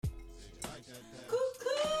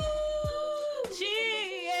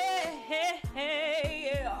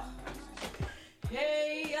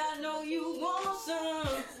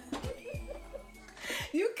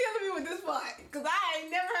as fuck. Because I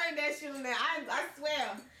ain't never heard that shit on there. I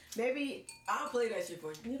swear. Maybe I'll play that shit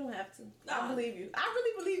for you. you don't have to. Nah. I believe you. I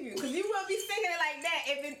really believe you. Because you won't be singing it like that.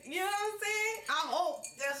 If it, you know what I'm saying? I hope.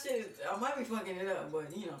 That shit is, I might be fucking it up,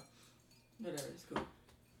 but you know, whatever, it's cool.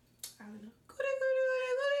 I don't know.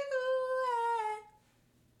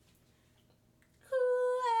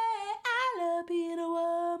 I love being a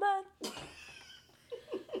woman.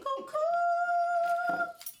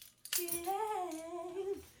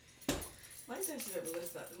 Why you that shit ever let's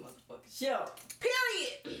stop this motherfucking show?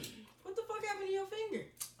 Period. What the fuck happened to your finger?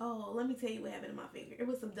 Oh, let me tell you what happened to my finger. It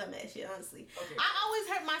was some dumbass shit, honestly. Okay. I always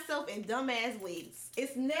hurt myself in dumbass ways.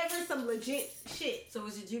 It's never some legit shit. So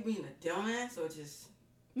is it you being a dumbass or just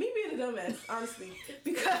Me being a dumbass, honestly.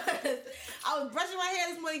 Because I was brushing my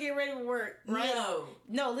hair this morning getting ready for work, right?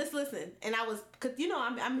 No, let's listen. And I was, cause you know,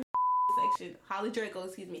 I'm in section. Holly Draco,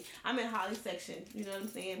 excuse me. I'm in Holly section. You know what I'm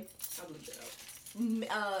saying? I blew that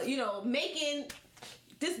out. You know, making,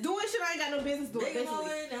 just doing shit I ain't got no business doing.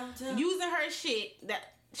 Basically. Using her shit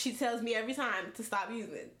that she tells me every time to stop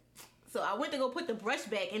using. So I went to go put the brush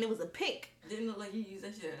back and it was a pick. Didn't look like you used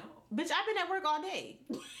that shit at all. Bitch, I've been at work all day.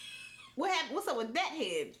 What happened? What's up with that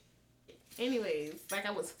head? Anyways, like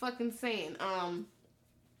I was fucking saying,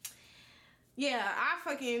 yeah,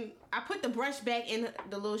 I put the brush back in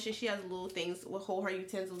the little shit. She has little things with hold her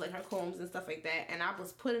utensils, like her combs and stuff like that. And I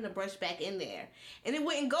was putting the brush back in there, and it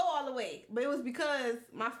wouldn't go all the way. But it was because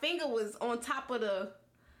my finger was on top of the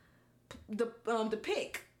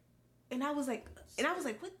pick, and I was like,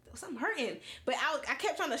 what? Something hurting. But I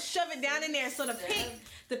kept trying to shove it down in there, so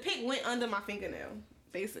the pick went under my fingernail.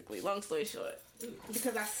 Basically, long story short,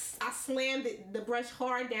 because I slammed the brush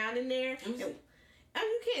hard down in there. And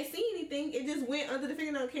you can't see anything. It just went under the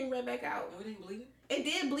fingernail and came right back out. Oh, it didn't bleed? It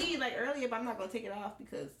did bleed like earlier, but I'm not gonna take it off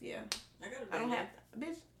because I don't have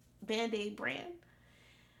Band-Aid brand.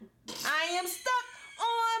 I am stuck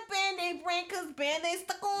on Band-Aid brand because Band-Aid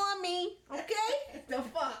stuck on me. Okay? The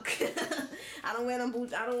fuck. I don't wear them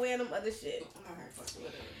boots. I don't wear them other shit. Alright, fuck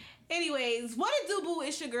whatever. Anyways, what it do, boo?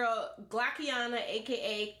 It's your girl GlocKeanna,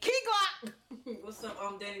 aka King Glock. What's up?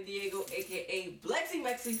 I'm Dannie Diego, aka Blexy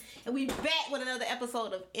Mexi, and we back with another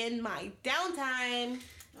episode of In My Downtime.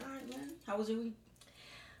 Alright, man. How was your week?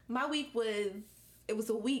 My week was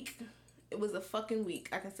a week. It was a fucking week.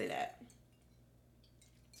 I can say that.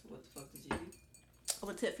 So what the fuck did you do? I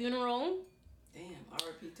went to a funeral. Damn,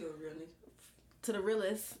 R.I.P. to a real nigga. To the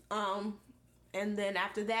realest. And then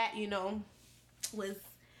after that, you know, was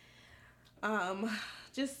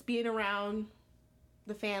just being around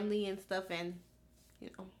the family and stuff, and you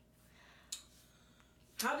know.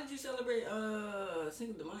 How did you celebrate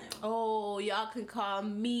Cinco de Mayo? Oh, y'all can call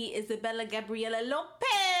me Isabella Gabriela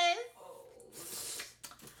Lopez. Oh.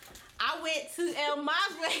 I went to El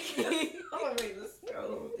Madre. Oh wait,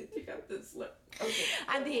 did you have this look? Okay.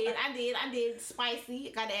 I did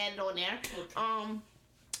spicy. Got to add it on there. Okay.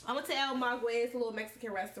 I went to El Madre. It's a little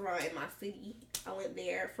Mexican restaurant in my city. I went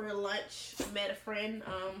there for lunch. Met a friend,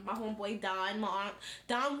 my homeboy Don.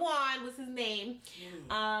 Don Juan was his name.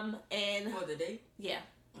 And for the day? Yeah.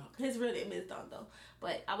 Okay. His real name is Don though.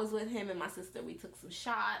 But I was with him and my sister. We took some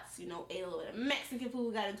shots, you know, ate a little bit of Mexican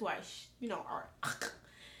food, got into our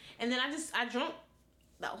and then I drunk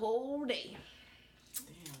the whole day.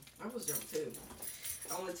 Damn, I was drunk too.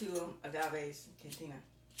 I went to Agave's Cantina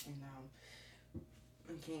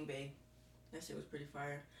in King Bay. That shit was pretty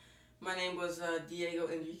fire. My name was Diego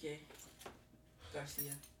Enrique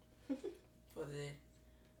Garcia for the day.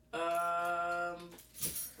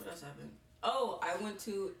 What else happened? Oh, I went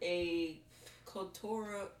to a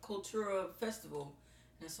Cultura festival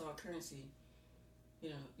and I saw Currency. You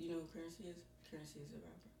know who Currency is? Currency is a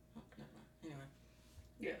rapper. Oh, never mind. Anyway.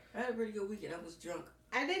 Yeah, I had a pretty good weekend. I was drunk.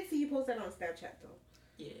 I did see you post that on Snapchat though.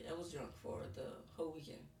 Yeah, I was drunk for the whole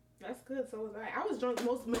weekend. That's good. So was I. I was drunk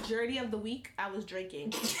majority of the week. I was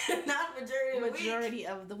drinking. Not majority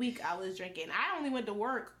of the week. I was drinking. I only went to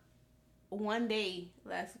work one day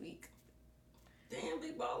last week. Damn,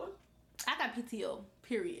 big baller. I got PTO.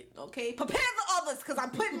 Period. Okay. Prepare the others because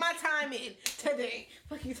I'm putting my time in today.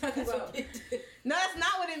 What are you talking about? No, that's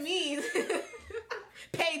not what it means.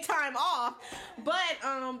 Paid time off.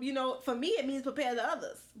 But you know, for me it means prepare the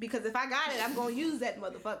others. Because if I got it, I'm gonna use that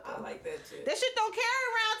motherfucker. I like that shit. That shit don't carry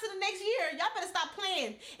around to the next year. Y'all better stop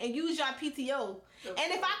playing and use y'all PTO. Okay.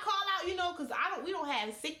 And if I call out, you know, because we don't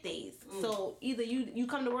have sick days. So either you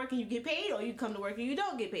come to work and you get paid, or you come to work and you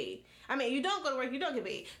don't get paid. I mean, you don't go to work, you don't get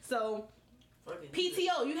paid. So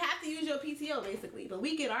PTO, you have to use your PTO basically. But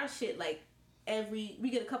we get our shit like we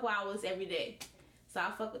get a couple hours every day. So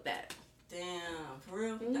I fuck with that. Damn, for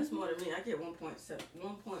real? Mm-hmm. That's more than me. I get 1.54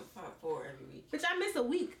 every week. Bitch, I miss a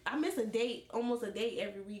week. I miss a date, almost a date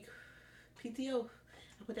every week. PTO.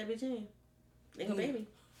 I put that bitch in. They go baby.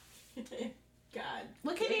 God.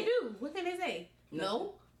 What can they do? What can they say?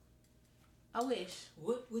 No. I wish.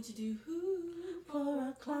 What would you do for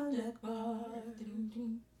a Klondike bar?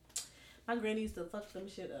 My granny used to fuck some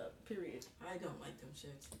shit up. Period. I don't like them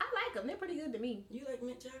shits. I like them. They're pretty good to me. You like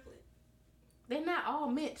mint chocolate? They're not all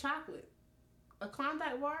mint chocolate. A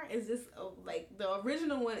Klondike bar is just like the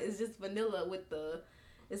original one is just vanilla with the.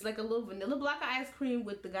 It's like a little vanilla block of ice cream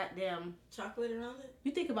with the goddamn chocolate around it.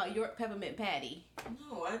 You think about York peppermint patty?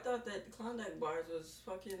 No, I thought that the Klondike bars was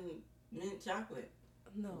fucking mint chocolate.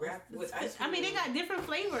 No, wrapped with ice cream. I mean, they got different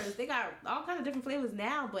flavors. They got all kinds of different flavors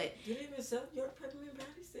now, but do they even sell York peppermint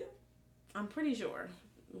patty still? I'm pretty sure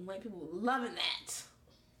white people loving that.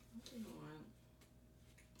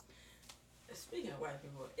 Speaking of white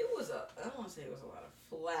people, it was I don't want to say it was a lot of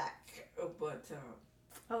flack, but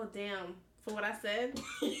oh damn. For what I said?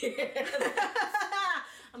 Yeah.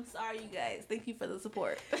 I'm sorry, you guys. Thank you for the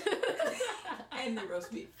support. And the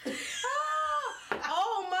roast beef.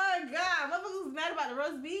 Oh my God. Motherfuckers was mad about the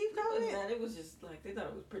roast beef comment? It was just like, they thought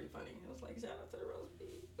it was pretty funny. It was like, shout out to the roast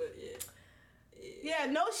beef. But yeah. Yeah,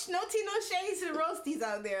 no tea, no shade to the roasties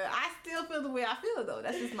out there. I still feel the way I feel, though.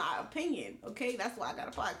 That's just my opinion, okay? That's why I got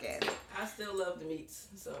a podcast. I still love the meats,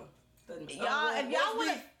 so... Y'all, if y'all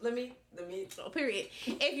want the meat. Oh, period.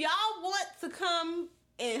 If y'all want to come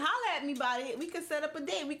and holler at me about it, we can set up a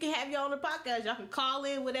date. We can have y'all on the podcast. Y'all can call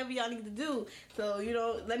in, whatever y'all need to do. So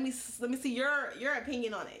let me see your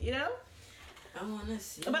opinion on it. I want to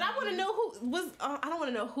see. But I want to know who was. I don't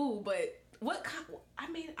want to know who, but what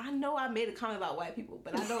I know I made a comment about white people,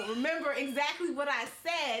 but I don't remember exactly what I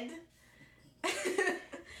said.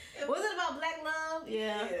 Was it about black love?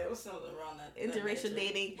 Yeah. Yeah, it was something around that. Interracial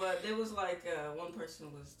dating. But there was like, one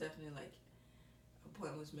person was definitely like, a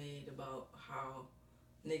point was made about how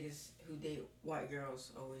niggas who date white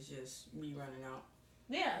girls always just be running out.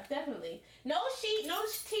 Yeah, definitely. No tea,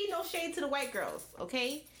 no shade to the white girls,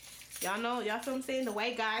 okay? Y'all feel what I'm saying? The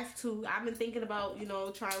white guys too. I've been thinking about,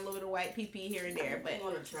 trying a little bit of white pee here and there, but. You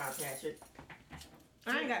want to try Patrick.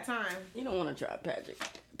 I ain't got time. You don't want to try Patrick.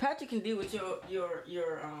 Patrick can deal with your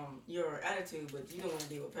attitude, but you don't want to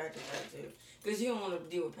deal with Patrick's attitude because you don't want to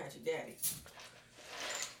deal with Patrick Daddy.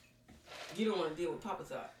 You don't want to deal with Papa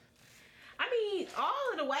Thought. I mean, all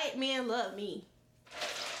of the white men love me.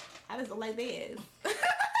 I just don't like theirs.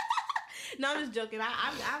 No, I'm just joking.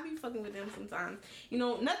 I be fucking with them sometimes.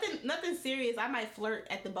 Nothing serious. I might flirt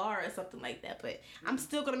at the bar or something like that, but I'm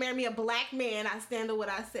still gonna marry me a black man. I stand on what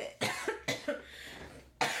I said.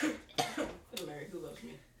 I'm gonna marry who loves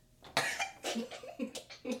me.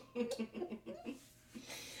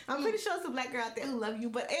 I'm pretty sure it's a black girl out there who love you,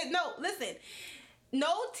 but no, listen.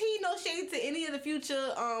 No tea, no shade to any of the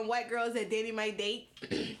future white girls that Danny might date.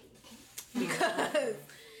 Because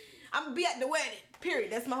I'm gonna be at the wedding.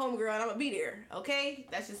 Period. That's my homegirl and I'm gonna be there. Okay?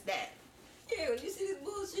 That's just that. Yeah, when you see this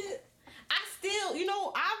bullshit. I still,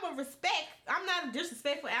 I'm a respect. I'm not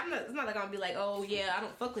disrespectful. It's not like I'm gonna be like, oh yeah, I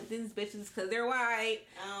don't fuck with these bitches because they're white.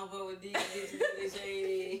 I don't fuck with these bitches, they're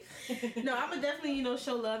shady. No, I'm gonna definitely,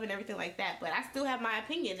 show love and everything like that. But I still have my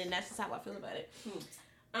opinion, and that's just how I feel about it.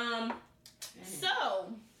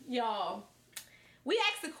 So, y'all, we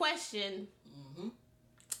asked a question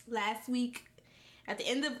last week at the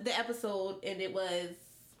end of the episode, and it was,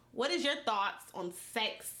 what is your thoughts on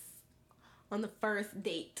sex on the first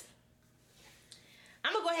date?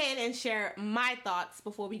 I'm going to go ahead and share my thoughts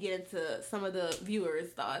before we get into some of the viewers'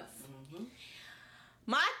 thoughts.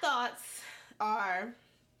 My thoughts are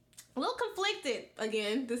a little conflicted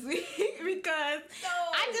again this week because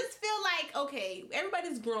I just feel like, okay,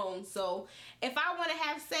 everybody's grown, so if I want to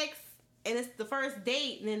have sex and it's the first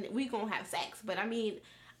date, then we going to have sex. But I mean,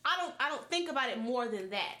 I don't think about it more than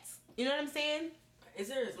that. You know what I'm saying? Is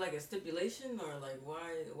there like a stipulation or like why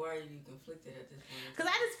are you conflicted at this point? Because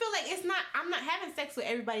I just feel like I'm not having sex with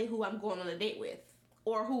everybody who I'm going on a date with.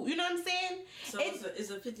 Or who, you know what I'm saying? So it's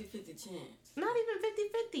a 50-50 chance. Not even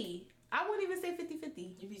 50-50. I wouldn't even say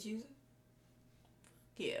 50-50. You be choosing?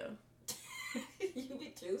 Yeah. You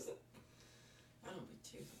be choosing? I don't be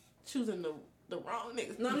choosing. Choosing the wrong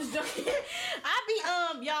niggas. No, I'm just joking.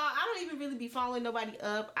 Y'all, I don't even really be following nobody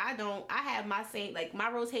up. I have my same, like, my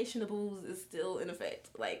rotation of booze is still in effect.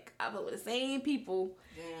 Like, I vote with the same people.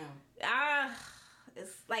 Damn.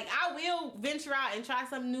 It's like, I will venture out and try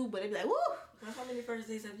something new, but it'd be like, woo! Well, how many first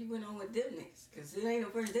dates have you went on with them niggas? Because it ain't no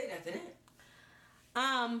first date after that.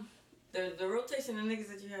 The rotation of niggas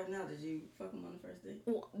that you have now, did you fuck them on the first date?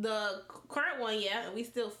 The current one, yeah. And we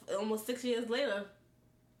still, almost 6 years later.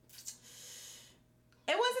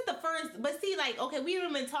 It wasn't the first, but see, like, okay, we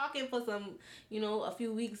had been talking for some, a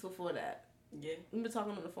few weeks before that. Yeah. We've been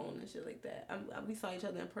talking on the phone and shit like that. We saw each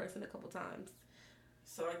other in person a couple times.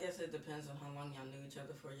 So I guess it depends on how long y'all knew each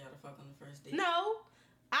other for y'all to fuck on the first date. No.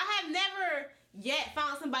 I have never yet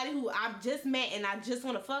found somebody who I've just met and I just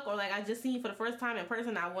want to fuck, or like I just seen for the first time in person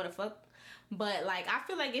and I want to fuck. But like I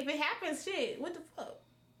feel like if it happens, shit, what the fuck?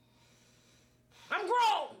 I'm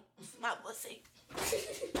grown. My pussy.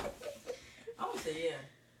 I would say yeah.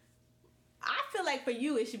 I feel like for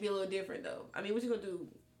you it should be a little different though. I mean, what you gonna do?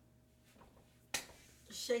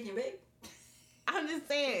 Shake and bake. I'm just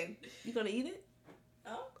saying. You gonna eat it?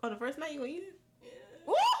 Oh. On the first night you gonna eat it? Yeah.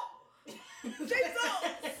 Woo!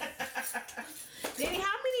 Danny,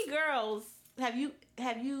 how many girls have you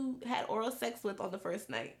had oral sex with on the first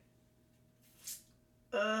night?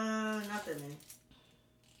 Not that many.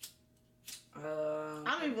 I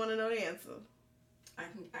don't even want to know the answer. I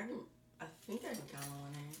think I can count on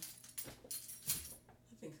one hand.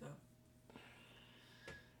 I think so.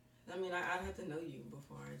 I mean, I'd have to know you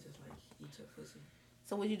before I just like eat your pussy.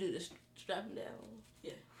 So what you do? Just strap him down?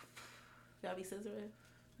 Yeah. Y'all be scissoring?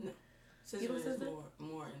 No. Scissoring is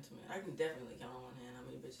more intimate. I can definitely count on one hand how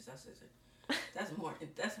many bitches I scissor. That's more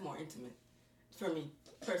intimate for me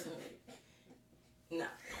personally. No.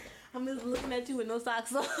 I'm just looking at you with no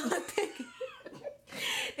socks on.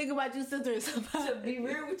 Think about you scissoring somebody. To be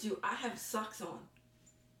real with you, I have socks on.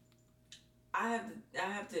 I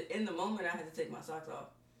have to in the moment I have to take my socks off.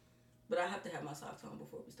 But I have to have my socks on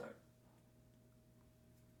before we start.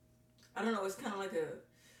 I don't know, it's kinda like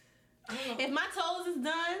I don't know. If my toes is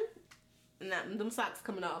done, nah, them socks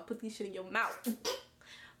coming off. Put these shit in your mouth.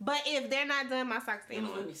 But if they're not done, my socks stay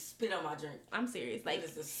on. Let me spit on my drink. I'm serious. Like,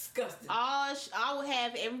 it's disgusting. I will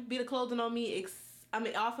have every bit of clothing on me,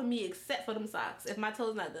 off of me, except for them socks. If my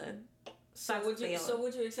toes not done, socks stay on. So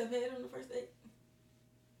would you accept head on the first date?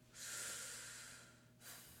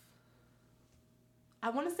 I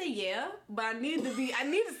want to say yeah, but I need to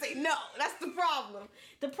say no. That's the problem.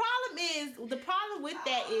 The problem with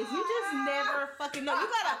that is you just never fucking know.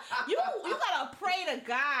 You gotta pray to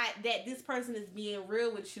God that this person is being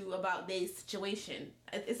real with you about their situation.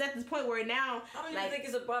 It's at this point where now I don't even think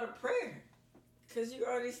it's about a prayer, cause you're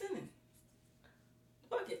already sinning.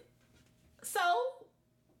 Fuck it. So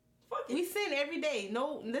fuck it. We sin every day.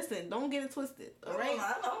 No, listen, don't get it twisted. All right.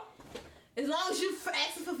 I know. As long as you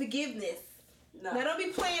asking for forgiveness. No. Now don't be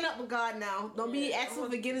playing up with God now. Don't be asking for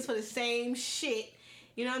forgiveness for the same shit.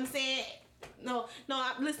 You know what I'm saying? No.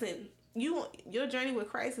 Listen, your journey with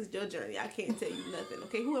Christ is your journey. I can't tell you nothing.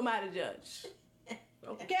 Okay, who am I to judge?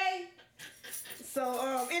 Okay.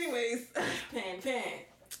 So anyways, pan.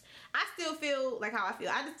 I still feel like how I feel.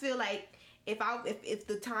 I just feel like if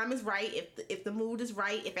the time is right, if the mood is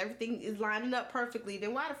right, if everything is lining up perfectly,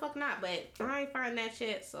 then why the fuck not? But I ain't find that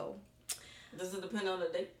shit. So does it depend on the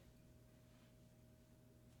date?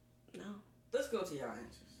 No. Let's go to your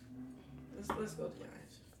answers. Let's go to your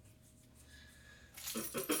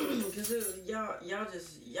answers.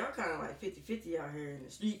 Because y'all kind of like 50-50 out here in the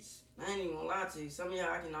streets. I ain't even gonna lie to you. Some of y'all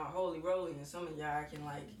acting all holy roly and some of y'all acting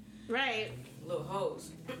like little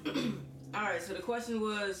hoes. Alright, so the question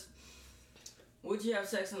was, would you have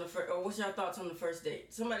sex on the first, or what's your thoughts on the first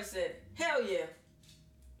date? Somebody said, hell yeah.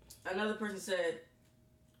 Another person said,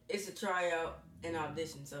 it's a tryout, an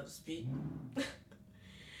audition, so to speak.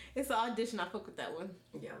 It's an audition. I fuck with that one.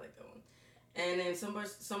 Yeah, I like that one. And then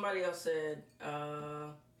somebody else said,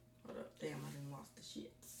 hold up, damn, I done lost the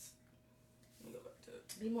shits. Let me go back to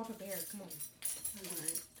it. Be more prepared. Come on.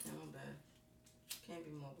 Alright, damn, I'm bad. Can't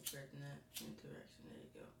be more prepared than that. Interaction, there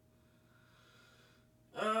you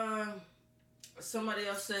go. Somebody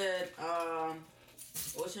else said,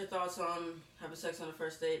 what's your thoughts on having sex on the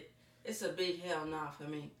first date? It's a big hell nah for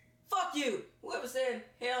me. Fuck you! Whoever said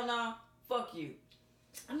hell nah, fuck you.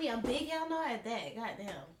 I mean, a big hell no at that.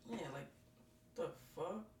 Goddamn. Yeah, like, the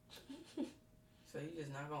fuck? So you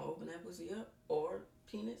just not gonna open that pussy up? Or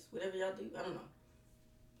penis? Whatever y'all do? I don't know.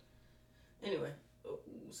 Anyway,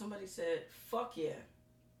 somebody said, fuck yeah.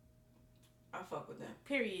 I fuck with them.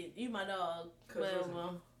 Period. You my dog.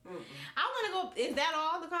 Well. I want to go. Is that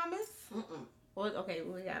all the comments? Well, okay,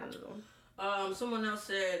 we got another one. Someone else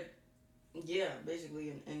said, yeah, basically,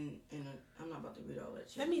 in I'm not about to read all that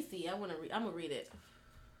shit. Let me see. I'm gonna read it.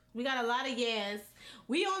 We got a lot of yes.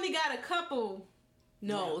 We only got a couple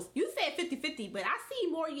no's. Yeah. You said 50-50, but I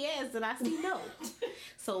see more yes than I see no.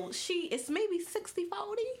 So it's maybe 60-40. You know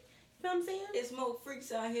what I'm saying? It's more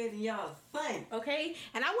freaks out here than y'all think. Okay?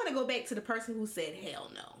 And I want to go back to the person who said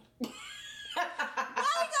hell no. Why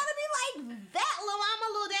you gotta be like that, little mama,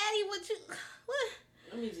 little daddy? What you... What?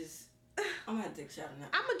 Let me just... I'm gonna have to a shot of that.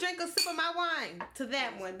 I'm gonna drink a sip of my wine to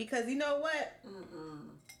that one because you know what?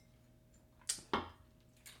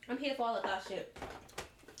 I'm here for all of that shit.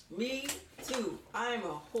 Me too. I'm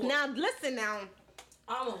a whore. Now listen now.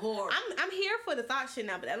 I'm a whore. I'm here for the thought shit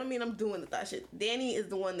now, but that don't mean I'm doing the thought shit. Danny is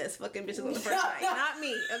the one that's fucking bitches on the first night, not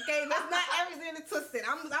me. Okay, that's not everything that's twisted.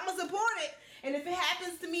 I'm gonna support it, and if it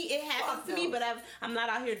happens to me, it happens to me. But I'm not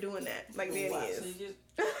out here doing that like Danny is.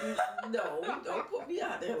 So no, don't put me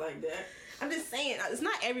out there like that. I'm just saying it's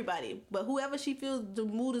not everybody, but whoever she feels the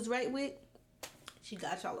mood is right with, she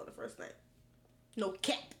got y'all on the first night. No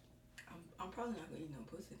cap. I'm probably not gonna eat no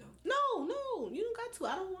pussy though. No, you don't got to.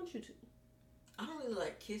 I don't want you to. I don't really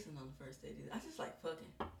like kissing on the first date either. I just like fucking.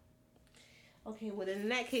 Okay, well then in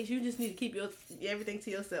that case, you just need to keep your everything to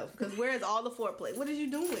yourself. Because where is all the foreplay? What is you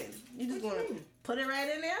doing? You just gonna put it right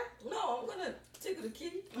in there? No, I'm gonna tickle the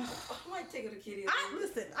kitty. I might tickle the kitty.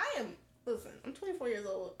 Listen, I'm 24 years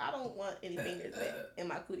old. I don't want any fingers back in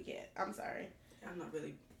my cootie cat. I'm sorry. I'm not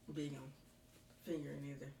really big on fingering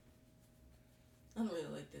either. I don't really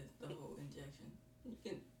like the whole injection. You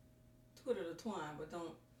can twiddle the twine, but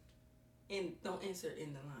don't insert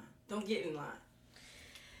in the line. Don't get in line.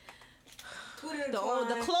 Twiddle the twine.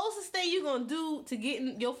 The closest thing you're gonna do to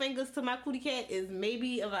getting your fingers to my cootie cat is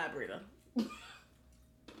maybe a vibrator.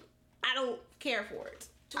 I don't care for it.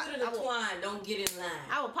 Twiddle the twine, don't get in line.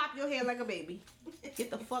 I will pop your head like a baby.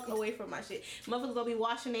 Get the fuck away from my shit. Motherfuckers gonna be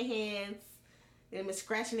washing their hands and be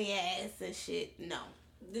scratching their ass and shit. No.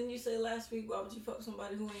 Didn't you say last week, why would you fuck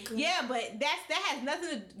somebody who ain't clean? Yeah, but that has nothing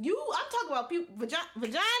to do. I'm talking about people.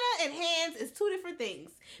 Vagina and hands is two different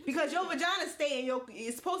things. Because your vagina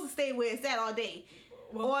it's supposed to stay where it's at all day.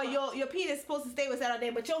 Well, or your penis is supposed to stay where it's at all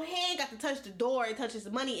day. But your hand got to touch the door. It touches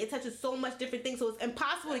the money. It touches so much different things. So it's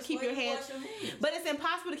impossible to keep your hands. But it's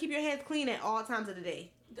impossible to keep your hands clean at all times of the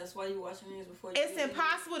day. That's why you wash your hands before you It's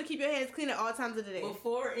impossible to keep your hands clean at all times of the day.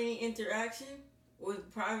 Before any interaction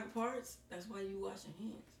with private parts, that's why you wash your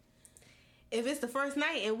hands. If it's the first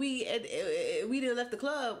night and we didn't left the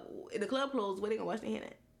club closed, where they gonna wash their hand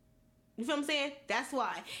at? You feel what I'm saying? That's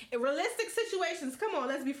why. In realistic situations, come on,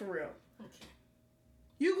 let's be for real. Okay.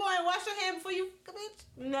 You go and wash your hand before you come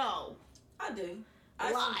in? No. I do.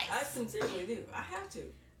 I sincerely do. I have to.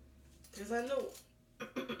 Because I know.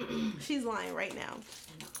 She's lying right now.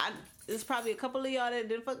 There's probably a couple of y'all that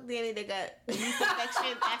didn't fuck Danny that got a yeast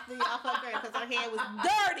infection after y'all fucked her because her hand was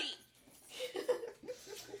dirty.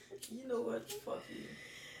 You know what? Fuck you.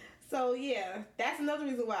 So yeah, that's another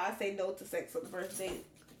reason why I say no to sex on the first date.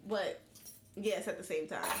 But yes, at the same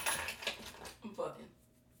time, I'm fucking.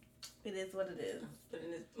 It is what it is. I'm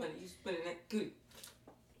spending this money. You spending that good.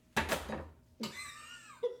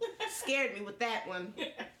 Scared me with that one.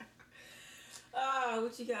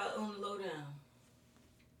 What you got on the lowdown?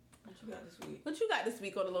 What you got this week? What you got this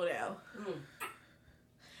week on the lowdown?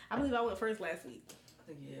 I believe I went first last week. I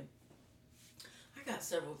think you did. I got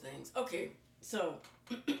several things. Okay, so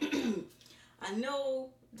I know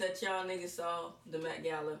that y'all niggas saw the Met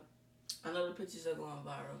Gala. I know the pictures are going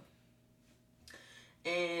viral.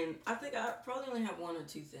 And I think I probably only have one or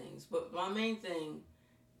two things. But my main thing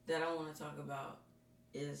that I want to talk about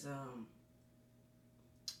is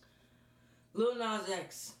Lil Nas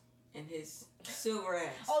X and his silver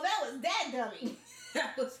ass. Oh, that was that dummy.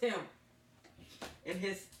 That was him. And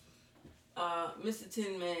his Mr.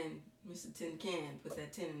 Tin Man, Mr. Tin Can, put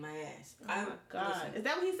that tin in my ass. Oh my God. Listen, is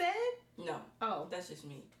that what he said? No. Oh. That's just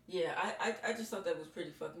me. Yeah, I just thought that was pretty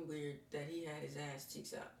fucking weird that he had his ass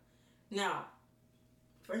cheeks out. Now,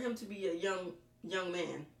 for him to be a young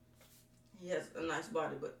man, he has a nice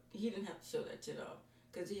body, but he didn't have to show that shit off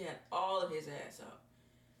because he had all of his ass out.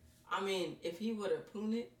 I mean, if he would have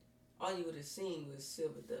pooned it, all you would have seen was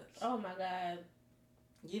silver dust. Oh my God.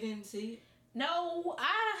 You didn't see it? No,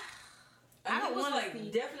 I don't want to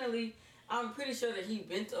see. Definitely, I'm pretty sure that he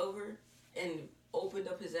bent over and opened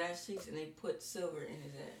up his ass cheeks and they put silver in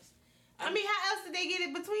his ass. I mean, how else did they get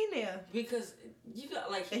it between there? Because you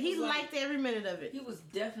got like he liked every minute of it. He was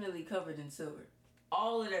definitely covered in silver.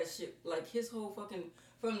 All of that shit, like his whole fucking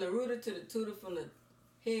from the rooter to the tutor, from the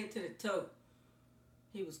head to the toe,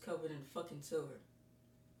 he was covered in fucking silver.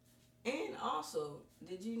 And also,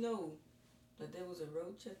 did you know that there was a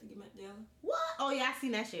roach at the Met Gala? What? Oh yeah, I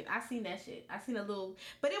seen that shit. I seen a little,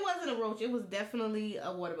 but it wasn't a roach. It was definitely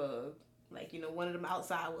a water bug. Like, you know, one of them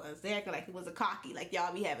outside ones. They acting like it was a cocky, like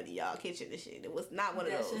y'all be having in y'all kitchen and shit. It was not one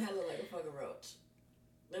of those. That shit had looked like a fucking roach.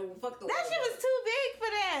 That shit was too big for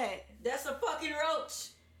that. That's a fucking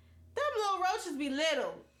roach. Them little roaches be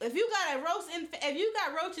little. If you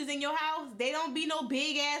got roaches in your house, they don't be no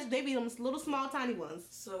big ass. They be them little small tiny ones.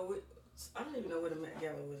 So I don't even know where the Met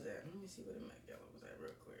Gala was at. Let me see where the Met Gala was at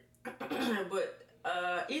real quick.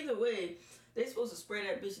 But either way, they supposed to spray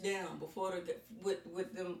that bitch down before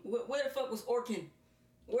with them. Where the fuck was Orkin?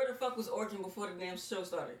 Where the fuck was Orkin before the damn show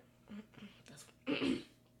started?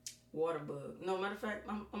 Waterbug. No, matter of fact,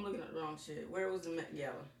 I'm looking at the wrong shit. Where was the Met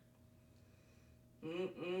Gala?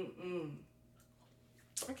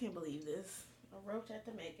 I can't believe this. A roach at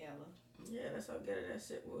the Met Gala. Yeah, that's how good that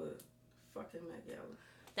shit was. Fucking Met Gala.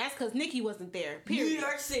 That's because Nikki wasn't there. Period. New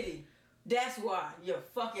York City. That's why. You're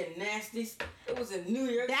fucking nasty. It was in New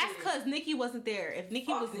York City. That's because Nikki wasn't there. If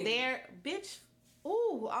Nikki was there, bitch.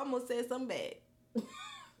 Ooh, I almost said something bad.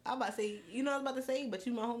 I'm about to say, you know what I was about to say, but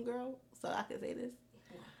you my homegirl, so I can say this.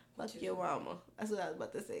 Fuck your mama. That's what I was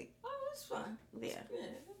about to say. Oh, that's fine. Yeah.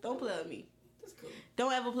 Don't play with me. That's cool.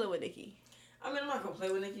 Don't ever play with Nikki. I mean, I'm not gonna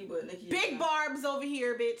play with Nikki, but Nikki. Big Barb's over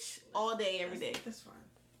here, bitch. All day, every day. That's fine.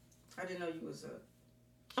 I didn't know you was a.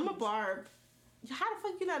 I'm a Barb. How the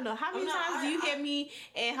fuck you not know? How many times do you hear me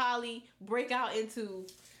and Holly break out into?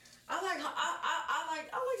 I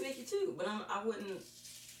like Nikki too, but I wouldn't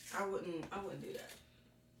do that.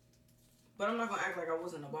 But I'm not gonna act like I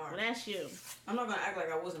wasn't a Barb. Well, that's you. I'm not gonna act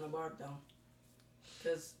like I wasn't a Barb though,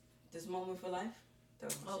 cause this moment for life.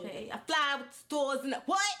 Okay, I fly with the stores and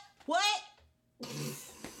what?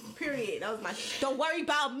 Period. That was my. Don't worry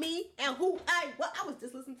about me and who I. What I was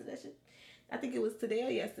just listening to that shit. I think it was today or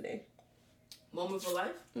yesterday. Moment for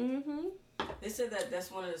life. Mm-hmm. They said that's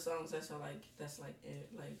one of the songs that's like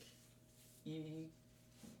you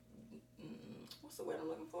what's the word I'm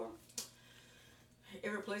looking for?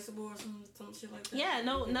 Irreplaceable or some shit like that. Yeah,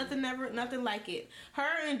 no, nothing like it.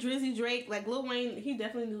 Her and Drizzy Drake, like Lil Wayne, he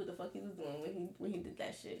definitely knew what the fuck he was doing when he did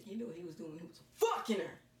that shit. He knew what he was doing. He was fucking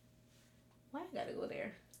her. Why I gotta go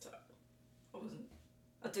there?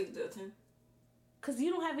 I took it to 10. Cause you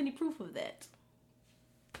don't have any proof of that.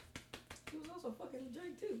 He was also fucking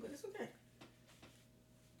Drake too, but it's okay.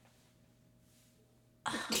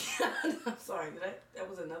 I'm sorry, that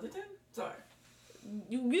was another 10? Sorry.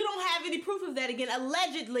 You don't have any proof of that again.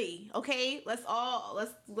 Allegedly, okay? Let's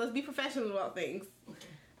be professional about things. Okay.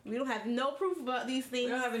 We don't have no proof about these things.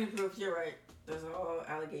 We don't have any proof. You're right. Those are all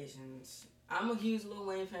allegations. I'm a huge Lil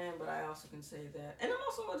Wayne fan, but I also can say that, and I'm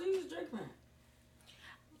also a huge Drake fan.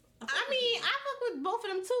 I mean, I fuck with both of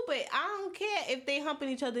them too, but I don't care if they humping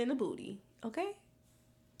each other in the booty. Okay.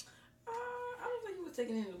 I don't think he was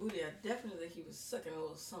taking it in the booty. I definitely think he was sucking a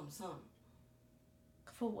little something.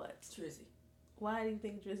 For what? Drizzy. Why do you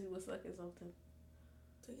think Drizzy was sucking something?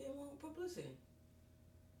 To get more publicity.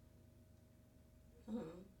 I don't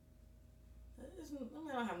know. I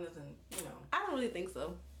don't have nothing, you know. I don't really think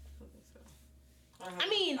so. I'm not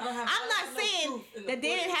no saying that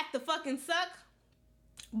they didn't have to fucking suck,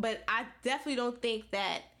 but I definitely don't think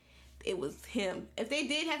that it was him. If they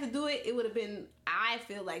did have to do it, it would have been, I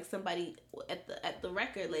feel like, somebody at the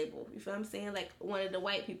record label. You feel what I'm saying? Like one of the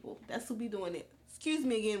white people. That's who be doing it. Excuse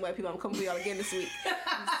me again, white people. I'm coming for y'all again this week.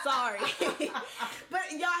 I'm sorry.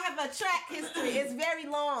 But y'all have a track history. It's very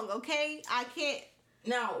long, okay? I can't.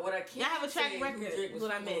 Now, what I can't y'all have a track record. Was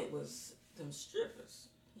what I meant was them strippers.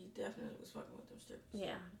 He definitely was fucking with them strippers.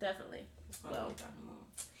 Yeah, definitely. Well,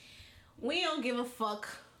 we don't give a fuck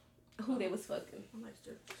who they was fucking. I like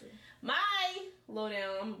strippers too. My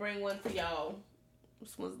lowdown, I'm gonna bring one for y'all.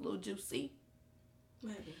 This one's a little juicy.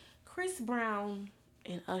 Maybe. Chris Brown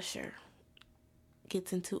and Usher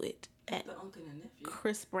gets into it at the uncle and nephew.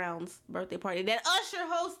 Chris Brown's birthday party that Usher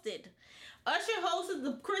hosted. Usher hosted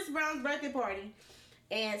the Chris Brown's birthday party,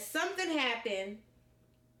 and something happened.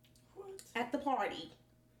 What? At the party.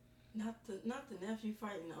 Not the nephew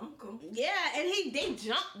fighting the uncle. Yeah, and they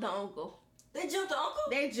jumped the uncle. They jumped the uncle?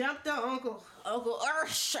 They jumped the uncle. Uncle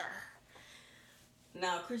Usher.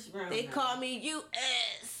 Now, Chris Brown. They call me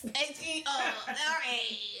USHERAYLOND. That's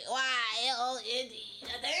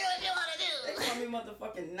what you want to do. They call me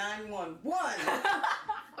motherfucking 911.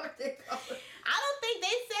 What they call it? I don't think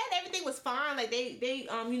they said everything was fine. Like they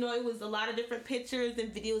you know, it was a lot of different pictures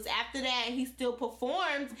and videos after that, and he still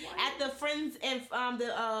performed at the Friends and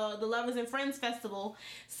the Lovers and Friends Festival.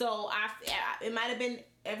 So it might have been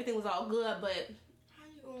everything was all good, but how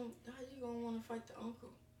you gonna want to fight the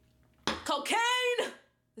uncle? Cocaine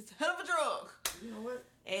is a hell of a drug. You know what?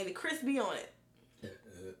 And Chris be on it.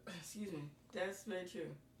 Excuse me. That's very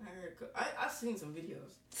true. I heard. I've seen some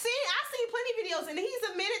videos. See, I've seen plenty of videos, and he's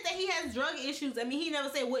admitted that he has drug issues. I mean, he never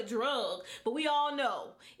said what drug, but we all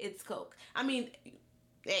know it's coke. I mean,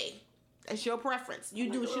 hey, that's your preference. You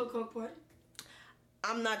do what you. Coke party?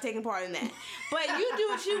 I'm not taking part in that, but you do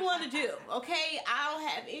what you want to do. Okay, I don't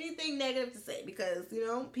have anything negative to say because you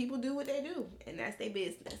know people do what they do, and that's their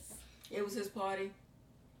business. It was his party.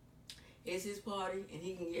 It's his party, and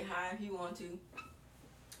he can get high if he want to.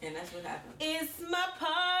 And that's what happened. It's my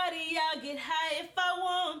party. I'll get high if I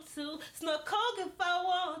want to. Snort coke if I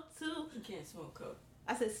want to. You can't smoke coke.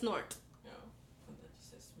 I said snort. No, I thought you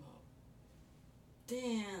said smoke.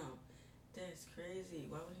 Damn, that's crazy.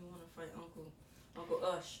 Why would he want to fight Uncle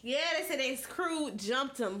Usher? Yeah, they said his crew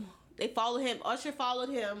jumped him. They followed him. Usher followed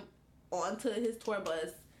him onto his tour bus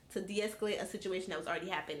to de-escalate a situation that was already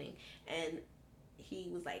happening, and he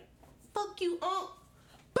was like, "Fuck you, Unc."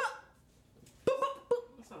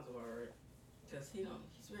 That sounds about right. Cause he's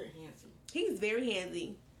very handsy. He's very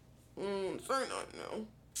handsy. Serena, no.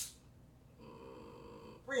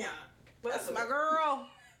 Rihanna. That's my girl.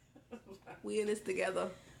 We in this together.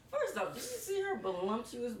 First off, did you see her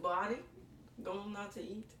voluptuous body going out to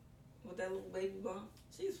eat with that little baby bump?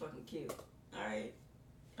 She's fucking cute. Alright.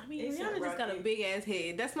 I mean, Rihanna just got a big ass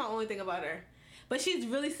head. That's my only thing about her. But she's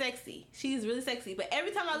really sexy. She's really sexy. But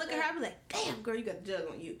every time I look at her, I be like, damn, girl, you got the jug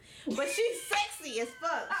on you. But she's sexy as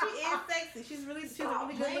fuck. She is sexy. She's a really good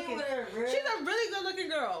looking. She's a really good looking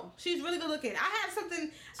girl. She's really good looking. I have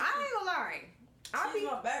something. I ain't gonna lie. She's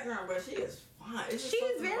my background, but she is fine.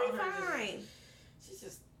 She's very fine. She's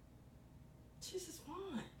just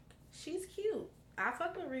fine. She's cute. I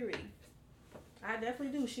fuck with Riri. I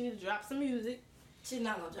definitely do. She needs to drop some music. She's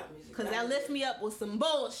not gonna drop music. Cause that lift me up with some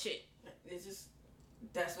bullshit. It's just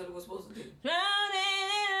that's what it was supposed to do.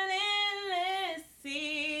 Drowning in the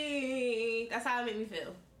sea. That's how it made me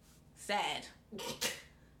feel. Sad.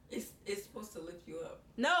 It's supposed to lift you up.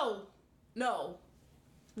 No.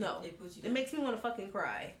 It makes me want to fucking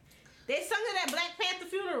cry. They sung it at Black Panther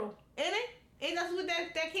funeral, ain't it? Ain't that what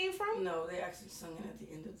that came from? No, they actually sung it at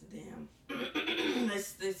the end of the damn.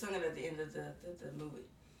 they sung it at the end of the movie.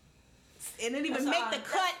 And didn't even make the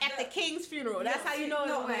cut at the king's funeral. That's how you know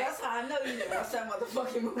it's black. That's how I know you never watched that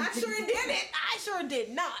motherfucking movie. I sure did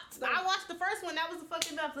not. I watched the first one. That was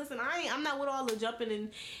fucking enough. Listen, I'm not with all the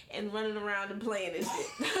jumping and running around and playing and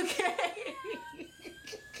shit. Okay.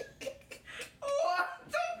 What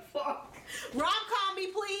the fuck? Rom-com me,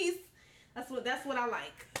 please. That's what I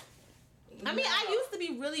like. I mean, I used to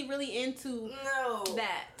be really, really into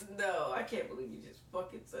that. No, I can't believe you just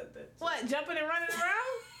fucking said that. What, jumping and running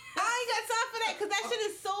around? I ain't got time for that because that shit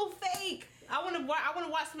is so fake. I want to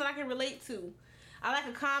watch something I can relate to. I like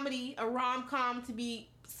a comedy, a rom-com to be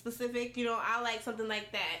specific. You know, I like something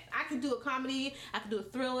like that. I could do a comedy. I could do a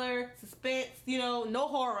thriller, suspense. You know, no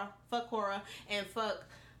horror. Fuck horror and fuck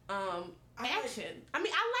action. I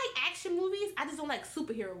mean, I like action movies. I just don't like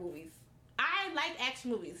superhero movies. I like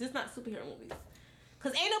action movies, just not superhero movies.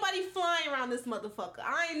 Cause ain't nobody flying around this motherfucker.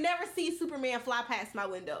 I ain't never see Superman fly past my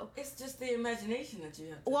window. It's just the imagination that you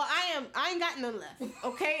have. Well, I ain't got none left.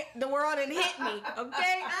 Okay, the world done hit me.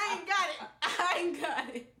 Okay, I ain't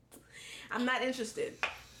got it. I'm not interested.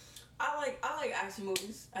 I like action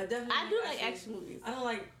movies. I do like action movies. I don't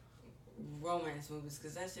like romance movies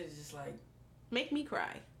because that shit is just like make me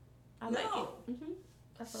cry. I like it. Mm-hmm.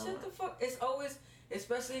 That's what Shut the fuck. It's always.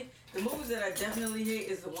 Especially the movies that I definitely hate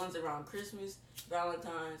is the ones around Christmas,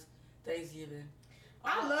 Valentine's, Thanksgiving.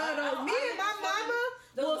 I love those. Me and my mama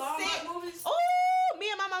will sit. Oh, me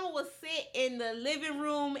and my mama will sit in the living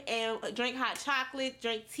room and drink hot chocolate,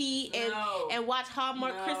 drink tea, and watch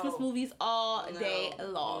Hallmark Christmas movies all day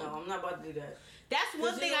long. No, I'm not about to do that. That's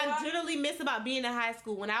one thing I generally miss about being in high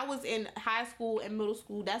school. When I was in high school and middle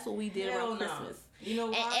school, that's what we did around Christmas. You know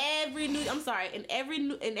what?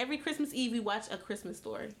 And every Christmas Eve we watch A Christmas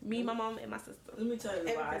Story. Me, my mom, and my sister. Let me tell you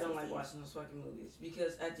why I don't like watching those fucking movies.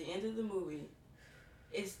 Because at the end of the movie,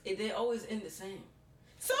 they always end the same.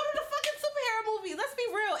 So do the fucking superhero movies. Let's be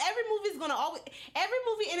real. Every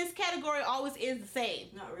movie in this category always ends the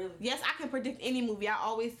same. Not really. Yes, I can predict any movie. I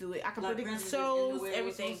always do it. I can predict the shows,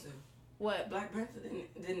 everything. What? Black Panther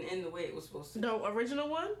didn't end the way it was supposed to. The original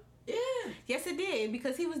one? Yeah. Yes, it did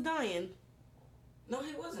because he was dying. No,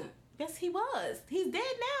 he wasn't. Yes, he was. He's dead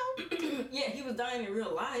now. Yeah, he was dying in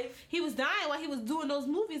real life. He was dying while he was doing those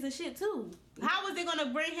movies and shit too. How was they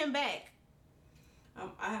gonna bring him back?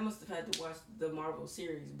 I must have had to watch the Marvel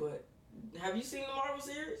series, but have you seen the Marvel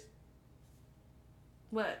series?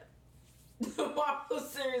 What? The Marvel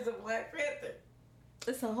series of Black Panther.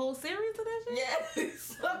 It's a whole series of that shit?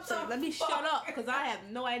 Yes. Let me shut up because I have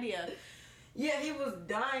no idea. Yeah, he was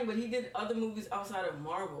dying, but he did other movies outside of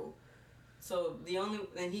Marvel. So he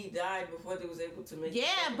died before they was able to make.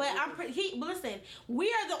 Yeah, but listen, we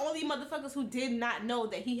are the only motherfuckers who did not know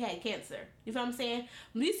that he had cancer. You feel what I'm saying?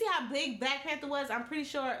 When you see how big Black Panther was, I'm pretty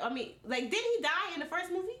sure. I mean, like, didn't he die in the first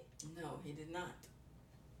movie? No, he did not.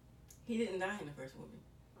 He didn't die in the first movie.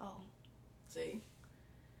 Oh. See?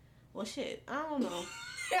 Well, shit. I don't know.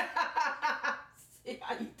 See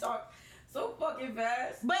how you talk So fucking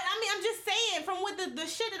fast. But I mean, I'm just saying, from what the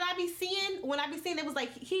shit that I be seeing, when I be seeing, it was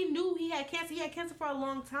like he knew he had cancer. He had cancer for a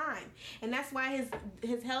long time, and that's why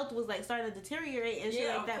his health was like starting to deteriorate and shit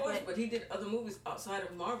like that. Yeah, of course. But he did other movies outside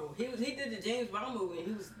of Marvel. He did the James Bond movie, and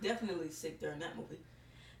he was definitely sick during that movie.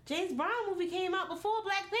 James Bond movie came out before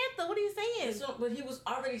Black Panther. What are you saying? So, but he was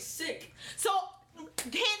already sick. So.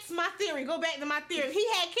 Hence my theory. Go back to my theory. He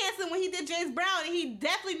had cancer when he did James Brown, and he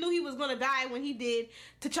definitely knew he was gonna die when he did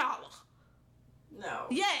T'Challa. No.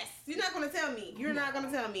 Yes, you're not gonna tell me. You're not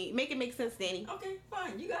gonna tell me. Make it make sense, Danny. Okay,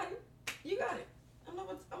 fine. You got it. I'm not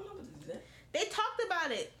about to do that. They talked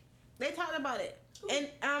about it. And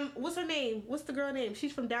what's her name? What's the girl name?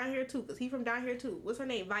 She's from down here too, cause he's from down here too. What's her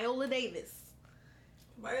name? Viola Davis.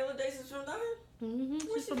 Viola Davis is from down here? Mm-hmm.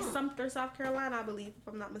 She's from Sumter, South Carolina, I believe, if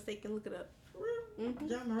I'm not mistaken. Look it up. Mm-hmm.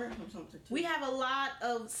 John Morant from Sumter too. We have a lot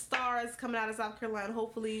of stars coming out of South Carolina.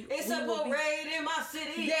 Hopefully, it's a parade in my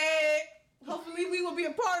city. Yeah. Hopefully, we will be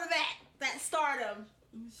a part of that stardom.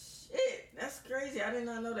 Shit, that's crazy. I did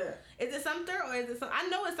not know that. Is it Sumter or is it some? I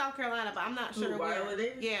know it's South Carolina, but I'm not sure where. Viola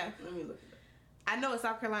Davis? Yeah. Let me look it up. I know it's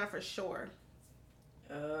South Carolina for sure.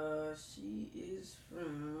 She is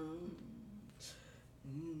from.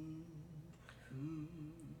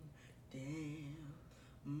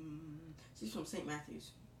 She's from St.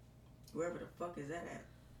 Matthews. Wherever the fuck is that at?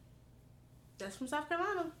 That's from South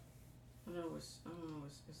Carolina. I don't know. It's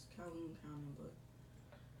Calhoun County, but.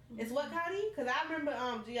 It's what county? Cause I remember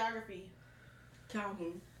geography.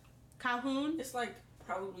 Calhoun. It's like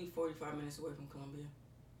probably 45 minutes away from Columbia.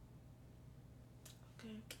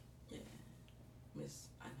 Okay. Yeah. Miss,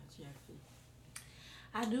 I know geography.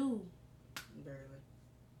 I do. Barely.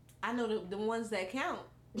 I know the ones that count.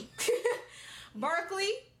 Berkeley,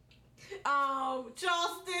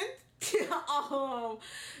 Charleston,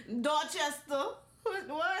 Dorchester.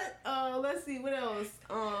 What? Let's see. What else?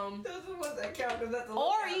 Those are the ones that count because that's a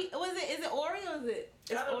Ori. Is it Ori or is it?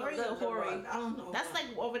 It's Ori or Horry? I don't know. That's like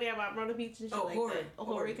over there by Myrtle Beach and shit like Horry. that.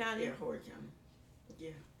 Horry County. Yeah, Horry County.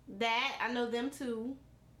 Yeah. That I know them too.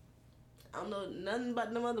 I don't know nothing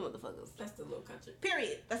about them other motherfuckers. That's the little country.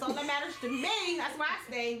 Period. That's all that matters to me. That's where I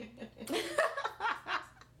stay.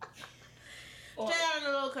 Straight out of the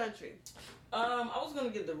little country. I was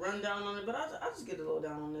gonna get the rundown on it, but I'll just get a little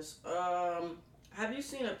down on this. Have you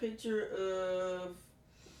seen a picture of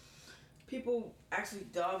people actually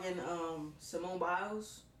dogging Simone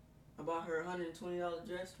Biles about her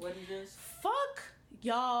 $120 wedding dress? Fuck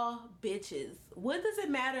y'all bitches. What does it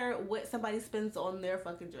matter what somebody spends on their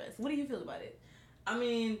fucking dress? What do you feel about it? I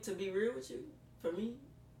mean, to be real with you, for me,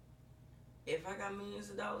 if I got millions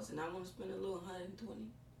of dollars and I want to spend a little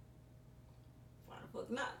 120, why the fuck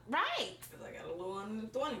not? Right. Because I got a little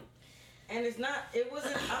 120. And it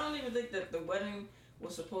wasn't, I don't even think that the wedding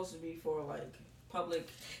was supposed to be for like public.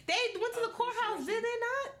 They went to the courthouse, did they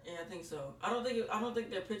not? Yeah, I think so. I don't think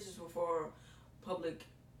their pictures were for public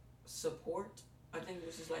support. I think it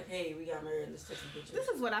was just like, hey, we got married, let's take some pictures. This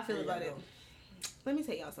is what I feel about it. Let me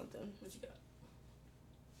tell y'all something. What you got?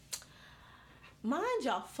 Mind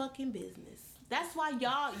y'all fucking business. That's why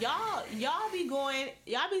y'all be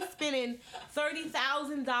spending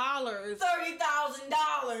 $30,000.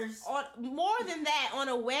 $30,000 on more than that on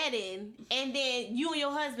a wedding, and then you and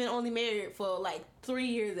your husband only married for like 3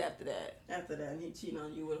 years after that. After that, and he cheating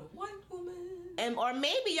on you with a white woman. Or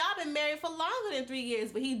maybe y'all been married for longer than 3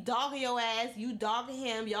 years, but he dogging your ass, you dogging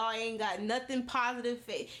him. Y'all ain't got nothing positive.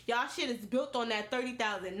 Y'all shit is built on that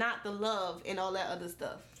 $30,000, not the love and all that other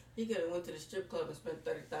stuff. He could have went to the strip club and spent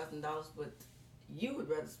 $30,000, but you would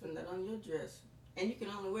rather spend that on your dress. And you can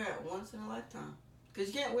only wear it once in a lifetime.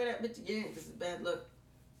 Because you can't wear that bitch again because it's bad luck.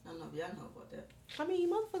 I don't know if y'all know about that. I mean,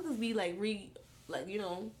 motherfuckers be redoing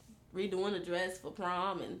the dress for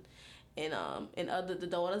prom and other the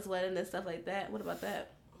daughter's wedding and stuff like that. What about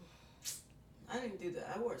that? I didn't do that.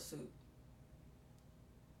 I wore a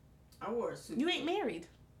suit. You ain't married.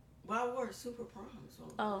 Well, I wore a suit for prom. So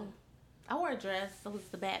oh. I wore a dress. I was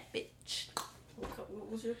the bad bitch.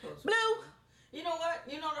 What was your color? Blue. You know what?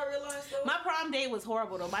 You know what I realized though? My prom day was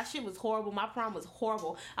horrible though. My shit was horrible. My prom was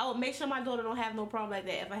horrible. I would make sure my daughter don't have no prom like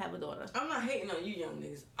that if I have a daughter. I'm not hating on you young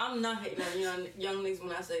niggas. I'm not hating on you young niggas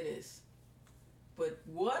when I say this. But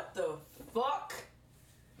what the fuck?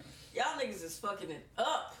 Y'all niggas is fucking it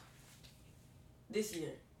up this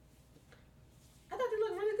year. I thought they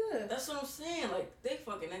looked really good. That's what I'm saying. Like, they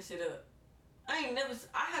fucking that shit up. I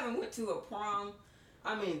haven't went to a prom.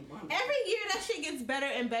 I mean, every year that shit gets better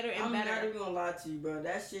and better and better. I'm not even gonna lie to you, bro.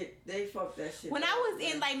 That shit, they fucked that shit. When I was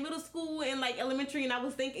in like middle school and like elementary, and I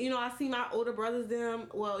was thinking, I see my older brothers my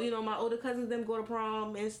older cousins them go to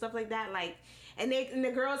prom and stuff like that. Like, and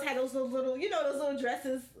the girls had those little, those little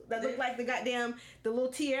dresses that look like the little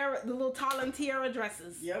tiara, the little Tarlin tiara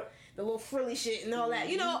dresses. Yep. The little frilly shit and all that.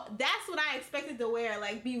 You know, that's what I expected to wear.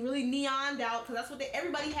 Like, be really neoned out. Because that's what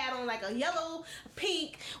everybody had on. Like, a yellow,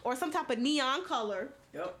 pink, or some type of neon color.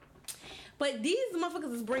 Yep. But these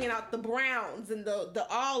motherfuckers is bringing out the browns and the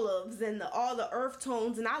olives and all the earth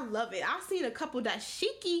tones. And I love it. I've seen a couple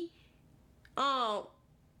dashiki prom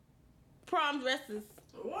dresses.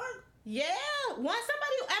 What? Yeah.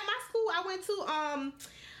 Somebody at my school I went to,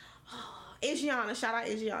 Adriana, shout out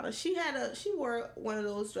Adriana. She wore one of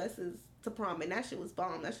those dresses to prom, and that shit was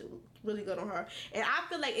bomb. That shit was really good on her. And I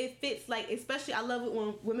feel like it fits, like, especially I love it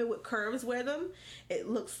when women with curves wear them. It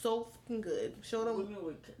looks so fucking good. Show them.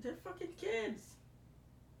 Women they're fucking kids.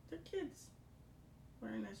 They're kids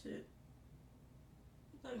wearing that shit.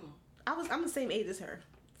 I'm the same age as her.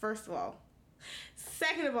 First of all.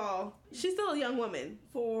 Second of all, she's still a young woman.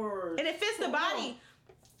 And it fits the body.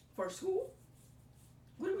 For school?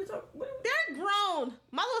 What are we talking? They're grown.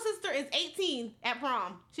 My little sister is 18 at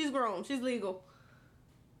prom. She's grown. She's legal.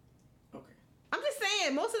 Okay. I'm just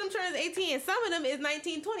saying, most of them turns 18, and some of them is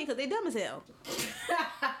 19, 20 because they dumb as hell.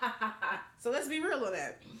 So let's be real on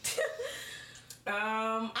that.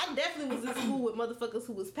 I definitely was in school with motherfuckers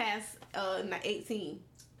who was past 18.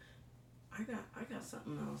 I got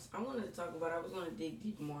something else I wanted to talk about. I was gonna dig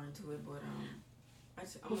deep more into it, but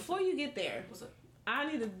before you get there, what's up? I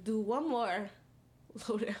need to do one more.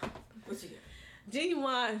 Slow down. What you got?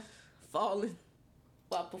 Genuine falling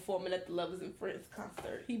while performing at the Lovers and Friends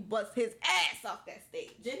concert. He bust his ass off that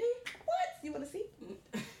stage. Did he? What? You want to see?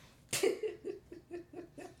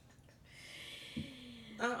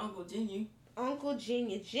 Uncle Genu. Uncle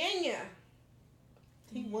Genu.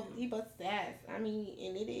 He bust his ass. I mean,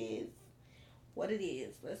 and it is what it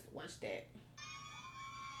is. Let's watch that.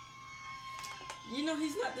 You know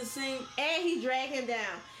he's not the same. And he dragged him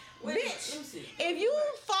down. Wait, bitch, if you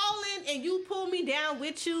falling and you pull me down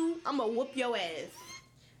with you, I'm gonna whoop your ass.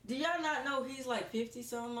 Do y'all not know he's like 50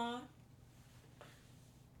 something odd?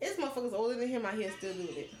 This motherfucker's older than him out here still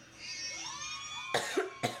doing it.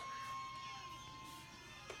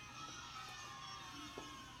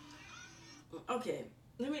 Okay.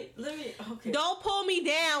 Let me. Okay. Don't pull me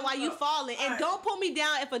down while you falling, and don't pull me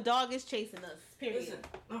down if a dog is chasing us. Period. Listen,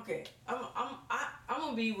 okay. I'm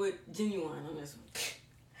gonna be with Genuine on this one.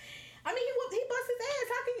 I mean, he bust his ass.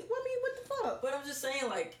 How can you? I mean, what the fuck? But I'm just saying,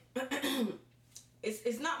 like,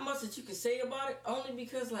 it's not much that you can say about it, only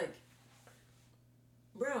because, like,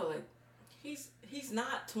 bro, like, he's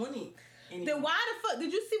not 20 anymore. Then why the fuck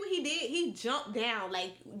did you see what he did? He jumped down.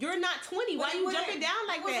 Like, you're not 20. Why you jumping down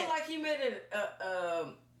like that? It wasn't like he made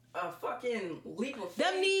a fucking leap of faith.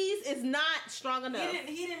 Them knees is not strong enough.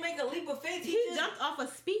 He didn't make a leap of faith. He jumped off a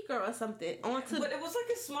speaker or something onto. But it was like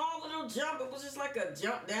a small little jump. It was just like a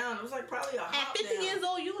jump down. It was like probably a hop At 50 down. years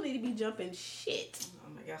old, you don't need to be jumping shit. Oh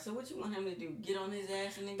my god! So what you want him to do? Get on his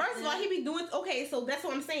ass and then? First of all, he be doing okay. So that's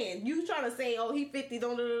what I'm saying. You trying to say, oh, he 50?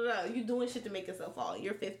 Don't. You doing shit to make yourself fall.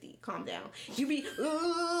 You're 50. Calm down. You be with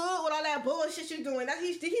all that bullshit you doing.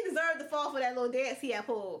 He deserved to fall for that little dance he had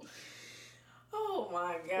pulled. Oh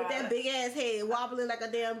my god! With that big ass head wobbling like a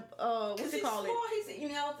damn what's it called? He's eating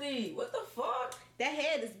healthy. What the fuck? That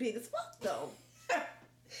head is big as fuck though.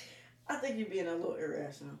 I think you're being a little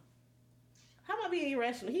irrational. How am I being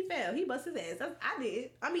irrational? He fell. He bust his ass. I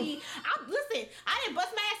did. I mean, listen. I didn't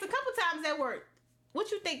bust my ass a couple times at work. What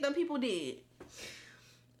you think them people did?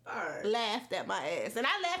 Alright. Laughed at my ass. And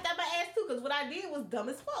I laughed at my ass too, because what I did was dumb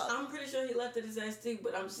as fuck. I'm pretty sure he laughed at his ass too,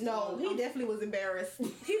 but I'm still... No, he definitely was embarrassed.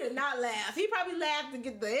 He did not laugh. He probably laughed to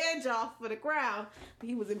get the edge off for the crowd, but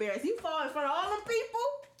he was embarrassed. He fall in front of all them people?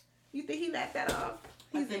 You think he laughed that off?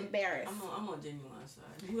 He's embarrassed. I'm on Genuine side.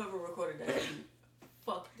 Whoever recorded that,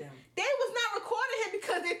 fuck them. They was not recording him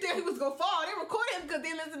because they thought he was gonna fall. They recorded him because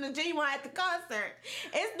they listened to Genuine at the concert.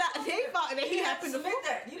 It's not their fault that he happened to submit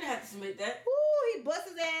that. You didn't have to submit that. Ooh, he bust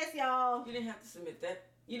his ass, y'all. You didn't have to submit that.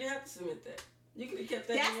 You didn't have to submit that. You could have kept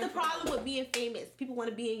that. That's the problem with being famous. People want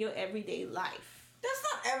to be in your everyday life. That's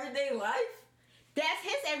not everyday life. That's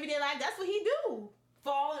his everyday life. That's what he do.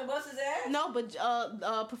 Fall and bust his ass? No, but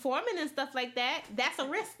performing and stuff like that, that's a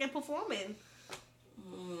risk in performing.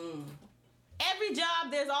 Every job,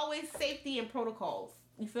 there's always safety and protocols.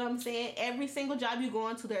 You feel what I'm saying? Every single job you go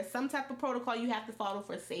into, there's some type of protocol you have to follow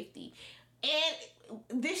for safety. And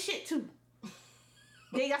this shit too.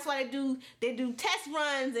 That's why they do test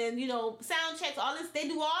runs and, sound checks, all this. They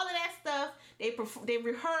do all of that stuff. They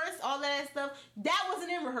rehearse all of that stuff. That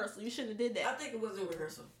wasn't in rehearsal. You shouldn't have did that. I think it was in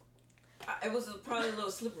rehearsal. It was probably a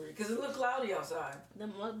little slippery because it looked cloudy outside. The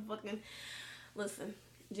motherfucking... Listen,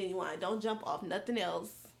 Genuine, don't jump off nothing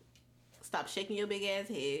else. Stop shaking your big ass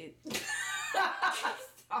head.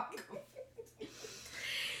 Stop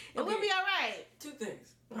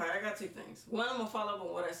things. All right, I got 2 things. One, I'm gonna follow up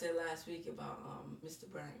on what I said last week about Mr.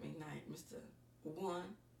 Brian McKnight. Mr. 1,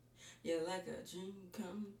 you're like a dream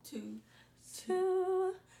come true.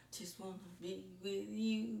 2, just wanna be with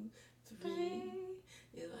you. 3,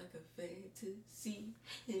 you're like a fantasy.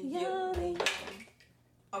 And you're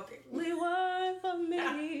okay. We were for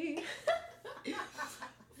me.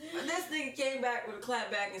 This nigga came back with a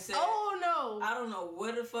clap back and said, "Oh no, I don't know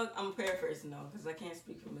what the fuck." I'm paraphrasing though, because I can't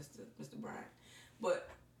speak for Mr. Bryant, but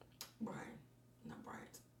Brian, not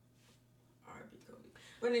Bryant. R.I.P. Cody.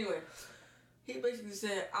 But anyway, he basically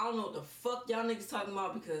said, "I don't know what the fuck y'all niggas talking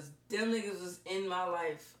about because them niggas was in my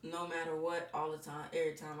life no matter what all the time.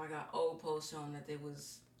 Every time I got old posts showing that they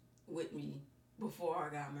was with me before I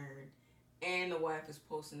got married, and the wife is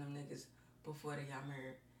posting them niggas before they got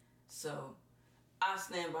married. So I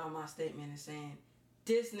stand by my statement and saying,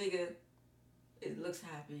 this nigga, it looks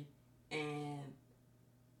happy, and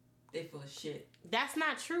they full of shit." That's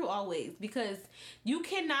not true always, because you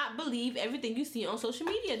cannot believe everything you see on social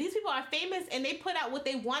media. These people are famous and they put out what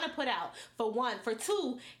they want to put out, for one. For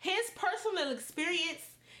two, his personal experience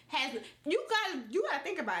has, you gotta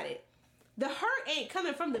think about it. The hurt ain't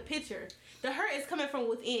coming from the picture. The hurt is coming from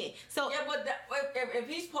within. So yeah, but if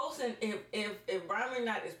he's posting, if Brian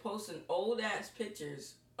McKnight is posting old ass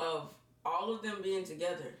pictures of all of them being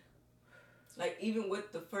together, like even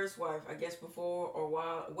with the first wife, I guess before or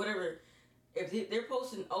while, whatever, if they're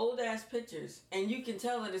posting old ass pictures, and you can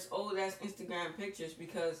tell that it's old ass Instagram pictures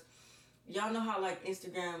because y'all know how like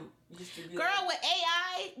Instagram used to be. Girl, like, with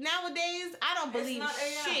AI nowadays, I don't believe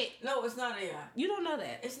shit. No, it's not AI. You don't know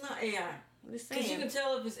that. It's not AI. Because you can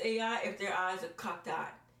tell if it's AI if their eyes are cocked eyed.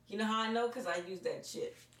 You know how I know? Because I use that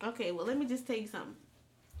shit. Okay, well, let me just tell you something.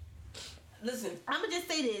 Listen. I'm going to just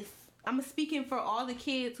say this. I'm speaking for all the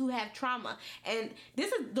kids who have trauma. And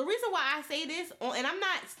this is the reason why I say this, and I'm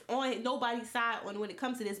not on nobody's side when it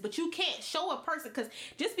comes to this, but you can't show a person, because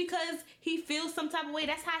just because he feels some type of way,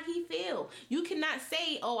 that's how he feel. You cannot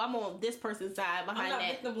say, oh, I'm on this person's side behind that. I'm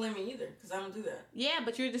not victim blaming either, because I don't do that. Yeah,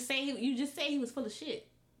 but you're just saying, you just say he was full of shit.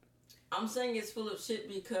 I'm saying it's full of shit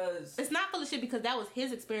because... It's not full of shit because that was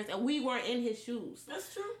his experience and we weren't in his shoes.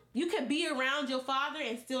 That's true. You could be around your father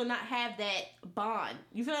and still not have that bond.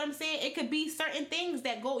 You feel what I'm saying? It could be certain things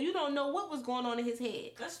that go... You don't know what was going on in his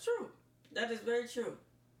head. That's true. That is very true.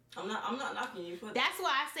 I'm not knocking you for that. That's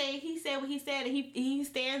why I say he said what he said, and he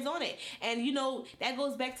stands on it. And you know, that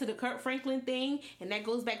goes back to the Kurt Franklin thing, and that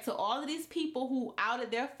goes back to all of these people who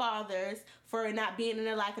outed their fathers for not being in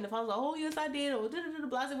their life, and the father's like, oh yes I did, or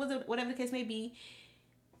whatever the case may be.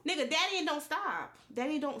 Nigga, daddy don't stop.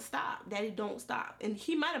 Daddy don't stop. Daddy don't stop. And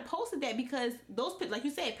he might have posted that because those pictures, like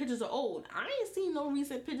you said, pictures are old. I ain't seen no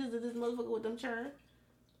recent pictures of this motherfucker with them churn.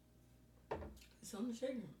 It's on the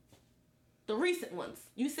trigger. The recent ones.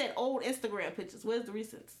 You said old Instagram pictures. Where's the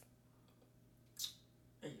recents?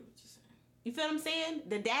 I get what you're saying. You feel what I'm saying?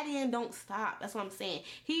 The daddy and don't stop. That's what I'm saying.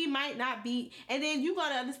 He might not be. And then you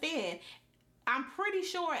gotta understand, I'm pretty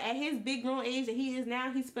sure at his big grown age that he is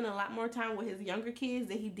now, he spent a lot more time with his younger kids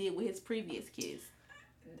than he did with his previous kids.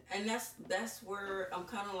 And that's where I'm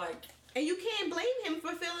kind of like... And you can't blame him for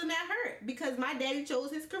feeling that hurt because my daddy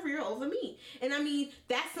chose his career over me. And I mean,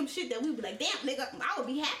 that's some shit that we be like, damn, nigga, I would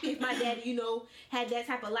be happy if my daddy, you know, had that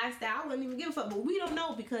type of lifestyle. I wouldn't even give a fuck. But we don't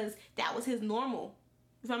know because that was his normal.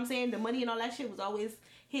 You know what I'm saying? The money and all that shit was always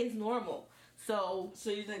his normal. So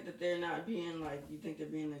you think that they're not being like, you think they're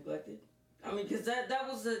being neglected? I mean, because that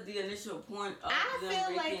was the initial point of I them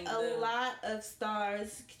feel like a lot of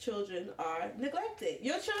stars' children are neglected.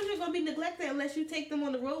 Your children are going to be neglected unless you take them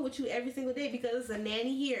on the road with you every single day because it's a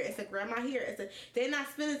nanny here, it's a grandma here, they're not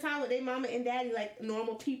spending time with their mama and daddy like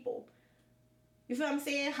normal people. You feel what I'm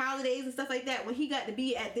saying? Holidays and stuff like that. When he got to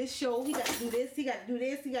be at this show, he got to do this, he got to do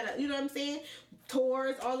this, he got to, you know what I'm saying?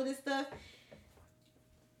 Tours, all of this stuff.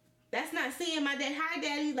 That's not seeing my dad. Hi,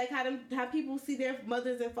 daddy. Like how people see their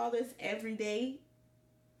mothers and fathers every day.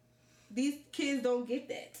 These kids don't get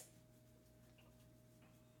that.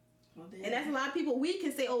 Well, and that's a lot of people. We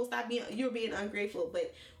can say, "Oh, stop being. You're being ungrateful."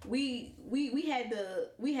 But we had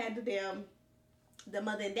the damn the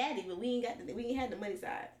mother and daddy, but we ain't had the money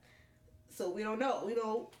side. So we don't know. We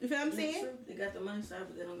don't. You feel what I'm saying? True. They got the money side,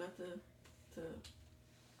 but they don't got the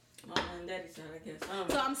mama and daddy side, I guess.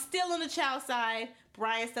 So I'm still on the child side.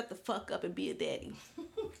 Brian, step the fuck up and be a daddy.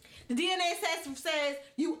 The DNA test says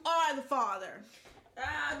you are the father.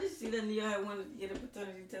 I just see that Neo had wanted to get a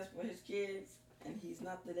paternity test for his kids, and he's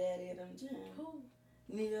not the daddy of them, Jim. Who?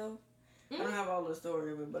 Neo. I don't have all the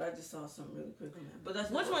story of it, but I just saw something really quick on that. But that's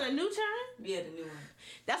which one? A new churn? Yeah, the new one.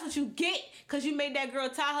 That's what you get because you made that girl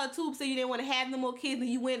tie her tubes so you didn't want to have no more kids, and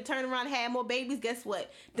you went and turned around and had more babies. Guess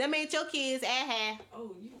what? Them ain't your kids.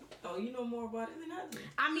 You know more about it than I do.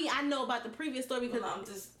 I mean, I know about the previous story because I'm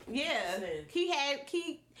just saying.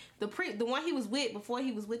 The one he was with before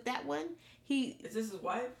he was with that one. Is this his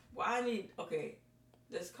wife? Well,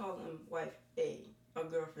 let's call them wife A or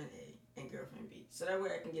girlfriend A and girlfriend B, so that way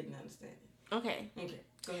I can get an understanding. Okay,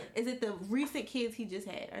 go ahead. Is it the recent kids he just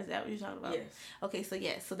had, or is that what you're talking about? Yes. Okay, so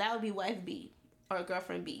yes, so that would be wife B or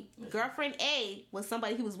girlfriend B. Yes. Girlfriend A was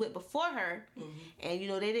somebody he was with before her, and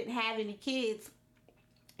they didn't have any kids.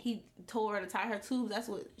 He told her to tie her tubes. That's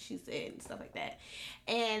what she said and stuff like that.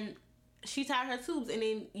 And she tied her tubes, and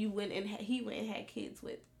then he went and had kids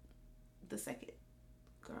with the second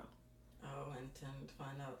girl. Oh, and tend to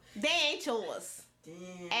find out. They ain't yours.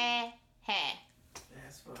 Damn.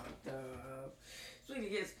 That's fucked up. Speaking of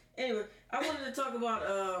kids, anyway, I wanted to talk about.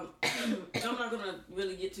 I'm not gonna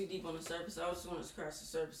really get too deep on the surface. I just want to scratch the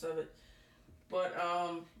surface of it, but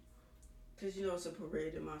because it's a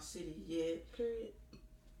parade in my city, yeah. Period.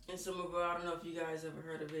 And Somerville, I don't know if you guys ever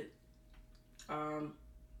heard of it.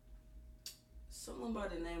 Someone by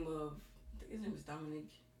the name of, I think his name is Dominic.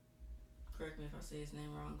 Correct me if I say his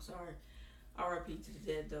name wrong. Sorry. R.I.P. to the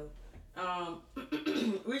dead, though.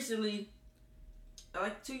 Recently,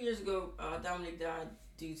 like 2 years ago, Dominic died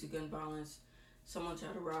due to gun violence. Someone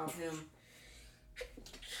tried to rob him.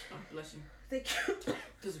 Oh, bless you. Thank you.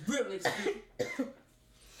 Because real niggas.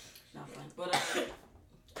 Not fun. But,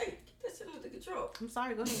 hey, that's under the control. I'm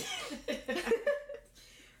sorry, go ahead.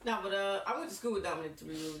 No, but I went to school with Dominic, to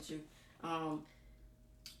be real with you.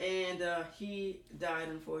 And he died,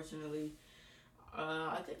 unfortunately.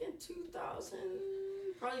 I think in 2000,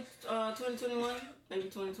 probably 2021, maybe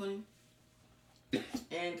 2020.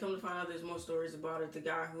 And come to find out, there's more stories about it. The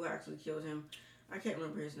guy who actually killed him, I can't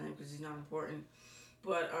remember his name because he's not important.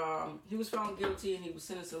 But he was found guilty and he was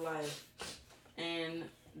sentenced to life. And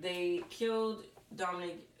they killed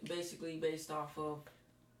Dominic basically based off of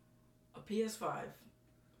a PS5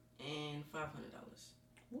 and $500.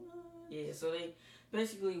 What? Yeah, so they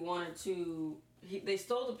basically wanted to. They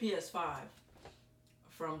stole the PS5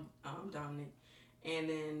 from Dominic, and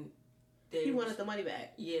then he wanted the money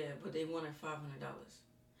back. Yeah, but they wanted $500.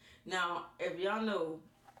 Now, if y'all know,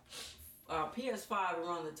 PS5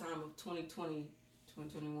 around the time of 2020,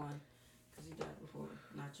 2021, because he died before,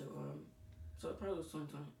 so it probably was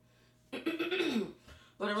 2020.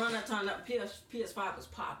 But around that time, that PS5 was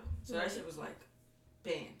popping, so that shit was like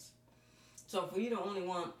bands. So for you to only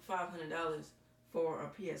want $500 for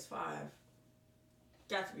a PS5,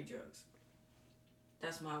 got to be drugs.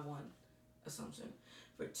 That's my one assumption.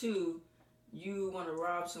 For two, you want to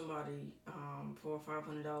rob somebody for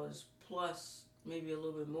 $500 plus maybe a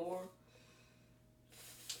little bit more.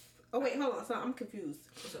 Oh wait, hold on. So I'm confused.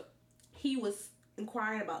 What's up? He was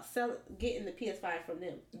inquiring about getting the PS5 from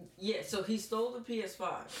them. Yeah, so he stole the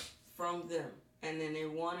PS5 from them, and then they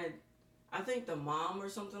wanted, I think the mom or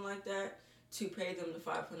something like that, to pay them the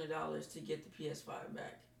 $500 to get the PS5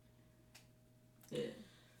 back. Yeah.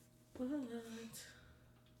 What?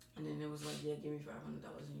 And then it was like, yeah, give me $500 and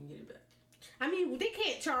you can get it back. I mean, they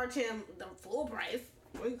can't charge him the full price.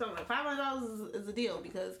 What are you talking about? $500 is a deal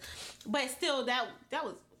but still, that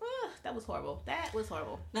was horrible. That was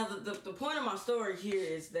horrible. Now, the point of my story here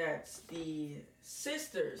is that the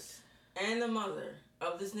sisters and the mother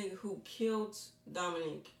of this nigga who killed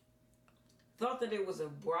Dominic thought that it was a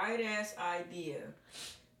bright-ass idea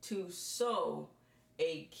to sew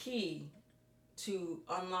a key to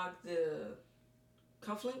unlock the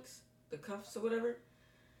cufflinks, the cuffs or whatever,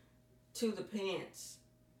 to the pants,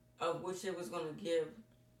 of which it was going to give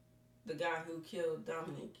the guy who killed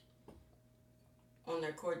Dominic on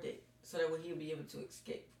their court date, so that way he'll be able to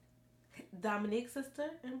escape. Dominic's sister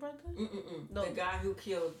and brother? No. The guy who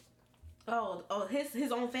killed... Oh,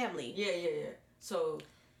 his own family. Yeah. So,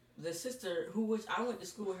 the sister, which I went to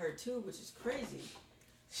school with her too, which is crazy.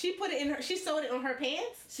 She sewed it on her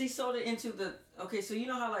pants? She sewed it into the... Okay, so you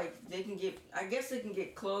know how, like, they can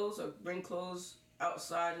get clothes or bring clothes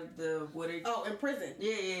outside of the... Oh, in prison.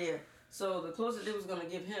 Yeah. So, the clothes that they was going to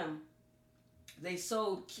give him, they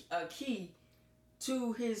sewed a key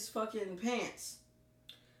to his fucking pants.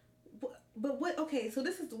 But what? Okay, so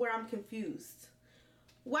this is where I'm confused.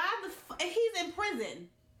 Why he's in prison?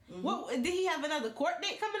 Mm-hmm. What, did he have another court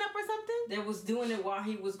date coming up or something? They was doing it while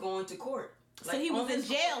he was going to court. Like, so he was in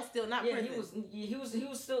jail still, not prison. He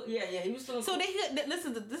was still. He was still. So this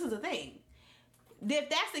is the thing. If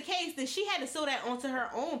that's the case, then she had to sew that onto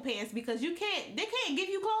her own pants because they can't give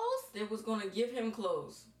you clothes. They was gonna give him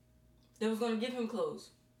clothes. They was gonna give him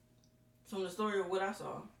clothes. From the story of what I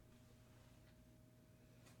saw.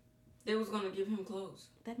 They was gonna give him clothes.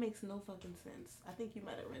 That makes no fucking sense. I think you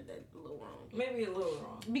might have read that a little wrong. Maybe a little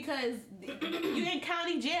wrong. Because you in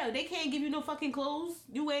county jail. They can't give you no fucking clothes.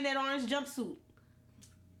 You wearing that orange jumpsuit.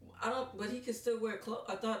 But he could still wear clothes.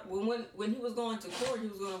 I thought when he was going to court, he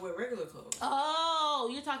was going to wear regular clothes. Oh,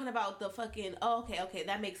 you're talking about the fucking. Oh, okay,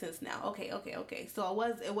 that makes sense now. Okay. So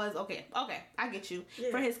it was okay. I get you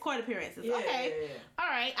for his court appearances. Yeah, okay, yeah. All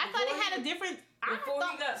right. I thought it had a different. Before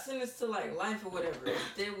he got sentenced to like life or whatever,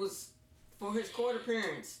 there was for his court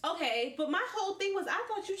appearance. Okay, but my whole thing was I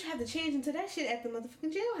thought you had to change into that shit at the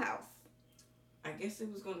motherfucking jailhouse. I guess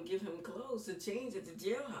it was going to give him clothes to change at the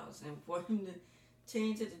jailhouse, and for him to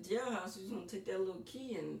change at the jailhouse, he was going to take that little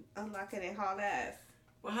key and unlock it and haul ass.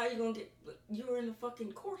 Well, how you going to get? You were in the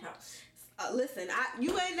fucking courthouse. Listen,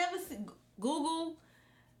 you ain't never seen Google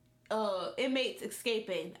inmates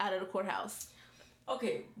escaping out of the courthouse.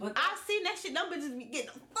 Okay, but I've seen that shit. Them bitches be getting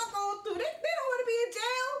the fuck on through. They don't want to be in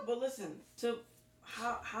jail. But listen,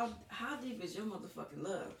 how deep is your motherfucking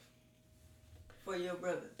love for your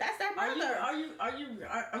brother? That's their brother.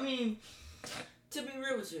 I mean, to be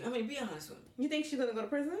real with you, I mean, be honest with me. You think she's gonna go to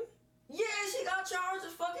prison? Yeah, she got charged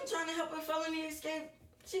of fucking trying to help a felony escape.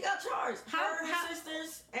 She got charged. Her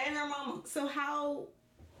sisters and her mama. So how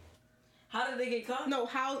did they get caught? No,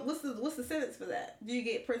 what's the sentence for that? Do you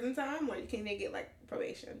get prison time or can they get like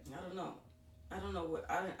probation? I don't know. I don't know what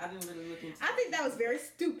I didn't really look into. I think that was very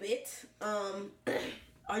stupid.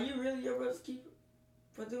 Are you really your brother's keeper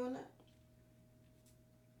for doing that?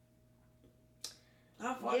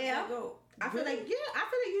 How far did that go? I feel like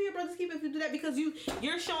you're your brother's keeper if you do that because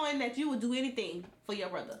you're showing that you would do anything for your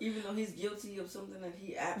brother. Even though he's guilty of something that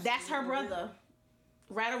he absolutely That's her brother.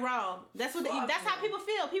 Right or wrong. That's what that's how people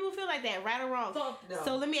feel. People feel like that, right or wrong. Fuck no.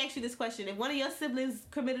 So let me ask you this question. If one of your siblings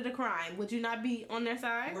committed a crime, would you not be on their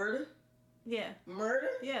side? Murder? Yeah. Murder?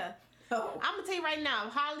 Yeah. Oh. I'm gonna tell you right now,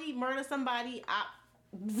 if Holly murder somebody, I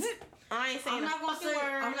ain't saying I'm not a fucking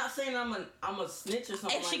word. I'm not saying I'm a snitch or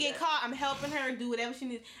something. If she get caught, I'm helping her and do whatever she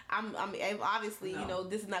needs. I'm obviously, you know,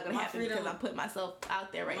 this is not gonna happen because I'm putting myself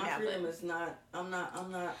out there right now. My freedom is not.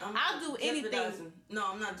 I'll do anything.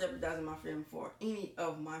 No, I'm not jeopardizing my freedom for any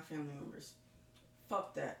of my family members.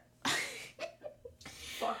 Fuck that.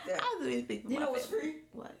 Fuck that. I'll do anything for you know what's free?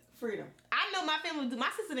 What? Freedom. I know my family do. My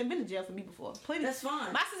sister done been to jail for me before. Plenty. That's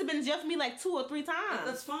fine. My sister been to jail for me like 2 or 3 times.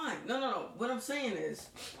 That's fine. No. What I'm saying is,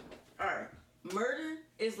 all right, murder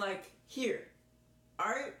is like here.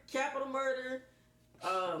 All right, capital murder.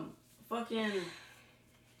 Fucking.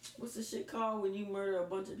 What's the shit called when you murder a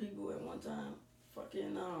bunch of people at one time?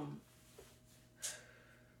 Fucking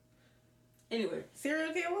Anyway.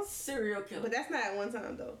 Serial killers? Serial killer. But that's not at one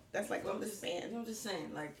time though. That's like on the span. I'm just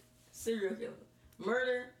saying, like serial killer,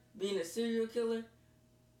 murder. Being a serial killer,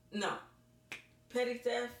 no. Petty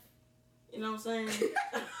theft, you know what I'm saying?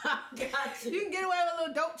 Got you. You can get away with a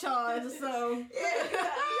little dope charge or so. Yeah, you got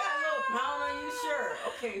a little pound on you, sure.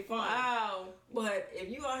 Okay, fine. Wow. But if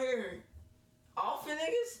you out here offing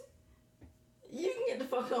niggas, you can get the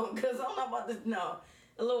fuck on, because I'm not about to, no.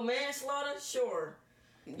 A little manslaughter, sure.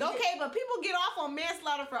 Okay, but people get off on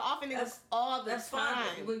manslaughter for offing niggas all the time.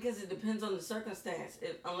 Fine, because it depends on the circumstance.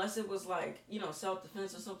 Unless it was like, you know,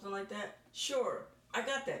 self-defense or something like that, sure, I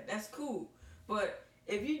got that. That's cool. But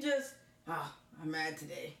if you just, I'm mad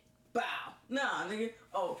today. Bow. Nah, nigga.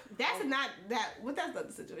 That's not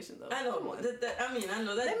the situation though. I know. I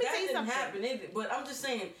know that. Let me that tell you didn't something. happen. But I'm just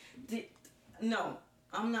saying, no,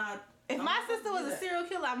 I'm not. If my sister was a serial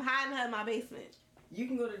killer, I'm hiding her in my basement. You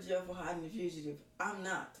can go to jail for hiding a fugitive. I'm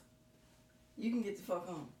not. You can get the fuck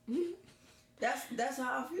on. That's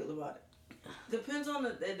how I feel about it. It depends on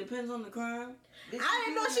the crime. I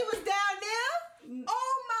didn't know she was down there.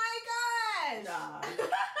 Oh my gosh.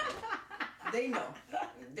 Nah. They know.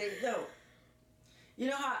 They know. You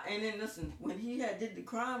know how? And then listen, when he did the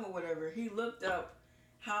crime or whatever, he looked up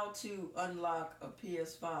how to unlock a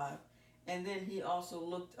PS5, and then he also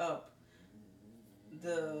looked up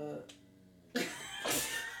the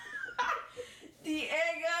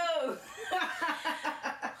Diego.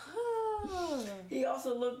 He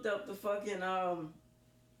also looked up the fucking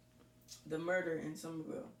the murder in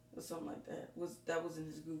Somerville or something like that. That was in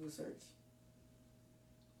his Google search,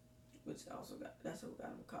 which also that's what got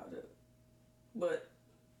him caught up. But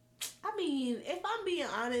I mean, if I'm being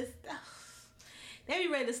honest, they be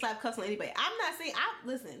ready to slap cuffs on anybody. I'm not saying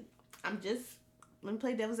listen. Let me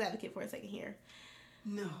play devil's advocate for a second here.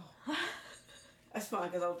 No. That's fine,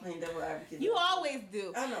 because I was playing devil advocate. You always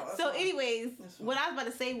do. I know. So anyways, what I was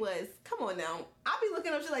about to say was, come on now. I'll be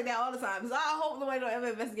looking up shit like that all the time, because I hope nobody don't ever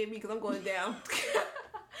investigate me, because I'm going down.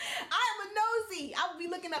 I'm a nosy. I'll be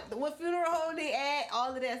looking up what funeral home they at,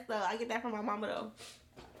 all of that stuff. I get that from my mama though.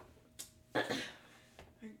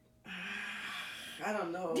 I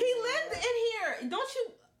don't know. He lived in here. Don't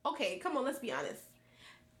you? Okay, come on. Let's be honest.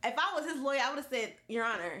 If I was his lawyer, I would have said, Your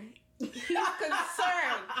Honor, he's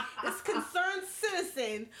concerned. This concerned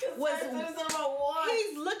citizen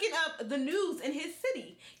he's looking up the news in his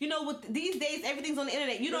city. You know, with these days, everything's on the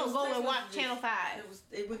internet. You don't go and watch Channel 5.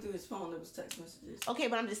 It went through his phone. It was text messages. Okay,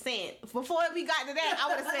 but I'm just saying, before we got to that, I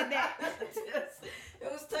would have said that.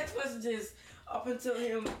 It was text messages up until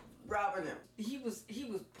him robbing him. He was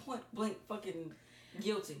point blank fucking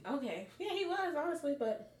guilty. Okay. Yeah, he was, honestly,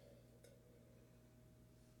 but...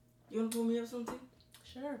 You want to pull me up something?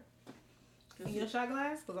 Sure. You get a shot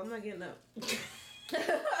glass? Because I'm not getting up.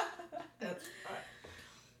 Alright.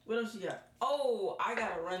 What else you got? Oh, I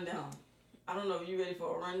got a rundown. I don't know if you ready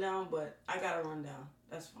for a rundown, but I got a rundown.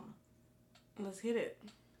 That's fine. Let's hit it.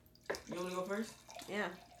 You want me to go first? Yeah.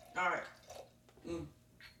 Alright.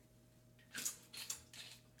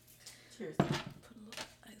 Cheers. Put a little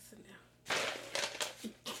ice in there.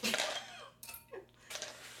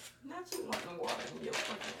 Not you want no water in your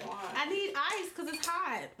fucking wine. I need ice because it's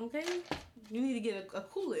hot, okay? You need to get a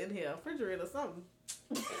cooler in here, a refrigerator or something.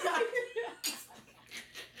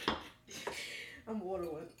 I'm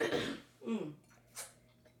ordering one.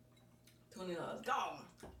 $20 gone.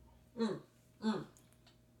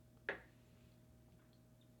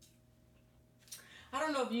 I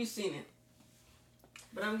don't know if you've seen it,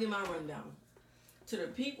 but I'm gonna give my rundown to the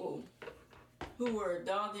people who were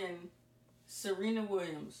dogging Serena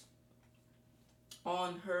Williams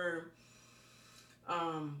on her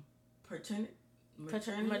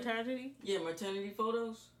maternity? Yeah, maternity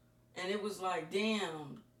photos. And it was like,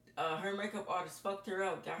 damn, her makeup artist fucked her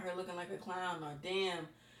up, got her looking like a clown, or damn,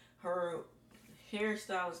 her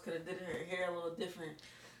hairstylist could have did her hair a little different,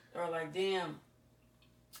 or like, damn,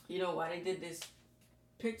 you know why they did this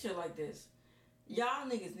picture like this. Y'all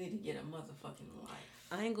niggas need to get a motherfucking life.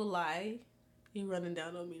 I ain't gonna lie, you running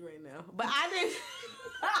down on me right now, but I didn't.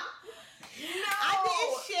 I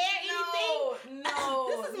didn't share anything. No,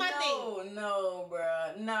 this is my thing. No,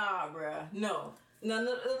 bruh. Nah, bruh. No,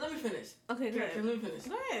 let me finish. Okay, go ahead. Let me finish.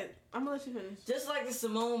 Go ahead. I'm gonna let you finish. Just like the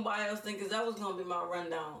Simone Biles thing, because that was gonna be my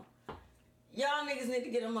rundown. Y'all niggas need to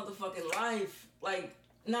get a motherfucking life. Like,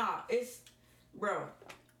 nah, it's, bro.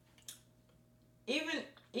 Even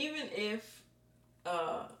if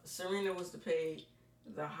Serena was to pay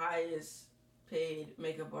the highest paid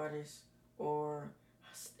makeup artist or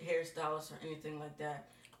hairstylist or anything like that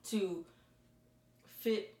to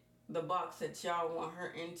fit the box that y'all want her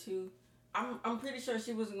into, I'm pretty sure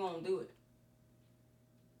she wasn't gonna do it.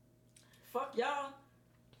 Fuck y'all.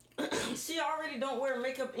 She already don't wear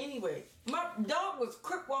makeup anyway. My dog was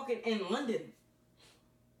crip walking in London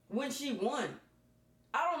when she won.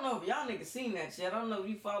 I don't know if y'all niggas seen that shit. I don't know if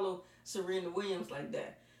you follow Serena Williams like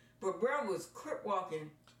that. But bro was crip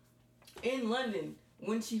walking in London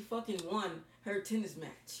when she fucking won her tennis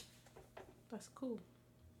match. That's cool.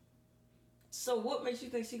 So what makes you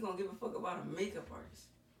think she gonna give a fuck about a makeup artist?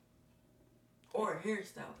 Or a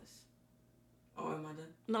hairstylist? Oh, am I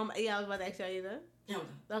done? No, I was about to ask you, are you done? Yeah, I'm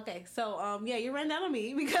done. Okay, so, yeah, you ran down on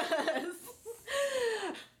me because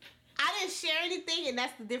I didn't share anything, and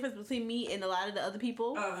that's the difference between me and a lot of the other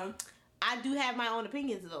people. Uh-huh. I do have my own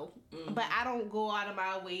opinions, though, but I don't go out of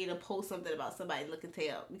my way to post something about somebody looking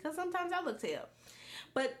tail, because sometimes I look tail.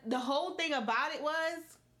 But the whole thing about it was,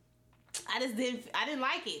 I didn't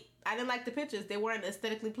like it. I didn't like the pictures. They weren't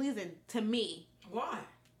aesthetically pleasing to me. Why?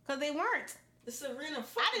 Because they weren't. It's Serena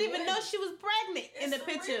fucking I didn't even know she was pregnant in the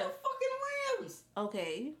Serena picture. fucking Williams.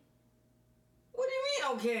 Okay. What do you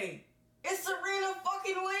mean, okay? It's Serena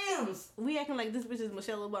fucking Williams. We acting like this bitch is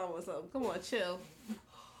Michelle Obama or something. Come on, chill.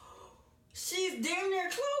 She's damn near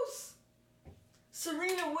close.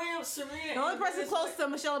 Serena Williams, The only person close to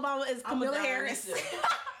Michelle Obama is Camilla Harris.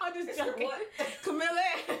 I'm just joking. What? Camilla.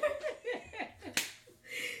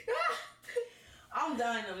 I'm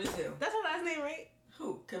dying on this hill. That's her last name, right?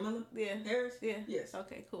 Who? Camilla? Yeah. Harris? Yeah. Yes.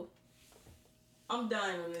 Okay, cool. I'm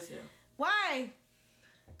dying on this hill. Why?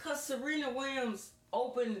 Because Serena Williams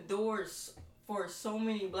opened doors for so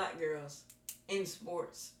many black girls in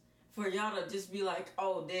sports. For y'all to just be like,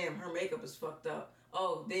 oh, damn, her makeup is fucked up.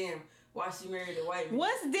 Oh, damn, why she married a white man.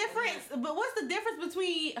 What's the difference? But what's the difference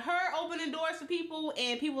between her opening doors for people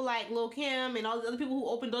and people like Lil' Kim and all the other people who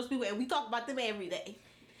open doors for people, and we talk about them every day?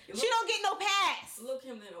 She don't get no pass. Look,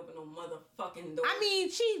 him didn't open no motherfucking door. I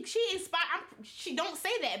mean, she inspired. She don't say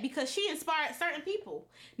that because she inspired certain people.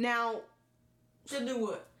 Now, to do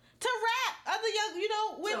what? To rap other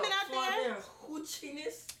young, women out there. Hoochie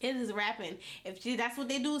Gucci-ness. It is rapping. That's what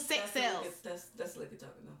they do. Sex sells. That's liquor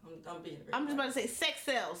talking though. I'm being very I'm just about to say sex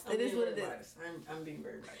sells. It is what it is. I'm being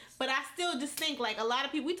very biased. But I still just think like a lot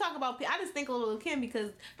of people. We talk about. I just think of Lil' Kim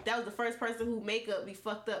because that was the first person who makeup be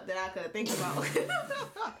fucked up that I could think about.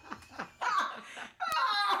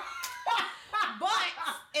 But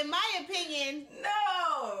in my opinion,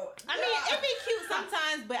 no. I mean, it be cute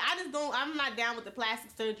sometimes, but I just don't. I'm not down with the plastic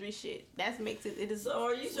surgery shit. That makes it. It is. So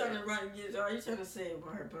are you trying to Are you trying to say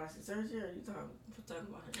about her plastic surgery, or are you talking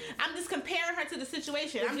about her? I'm just comparing her to the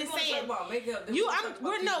situation. I'm just saying. Talk about makeup, We're still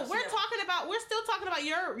talking about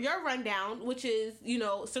your rundown, which is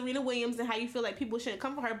Serena Williams and how you feel like people shouldn't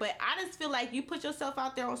come for her. But I just feel like you put yourself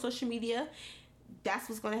out there on social media, that's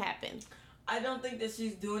what's gonna happen. I don't think that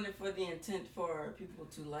she's doing it for the intent for people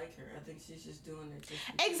to like her. I think she's just doing it just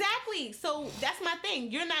exactly. So that's my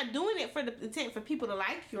thing. You're not doing it for the intent for people to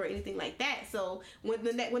like you or anything like that. So when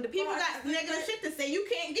the people got negative shit to say, you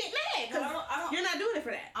can't get mad because you're not doing it for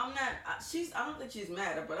that. I'm not. I don't think she's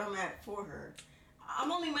mad, but I'm mad for her.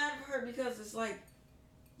 I'm only mad for her because it's like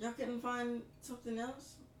y'all couldn't find something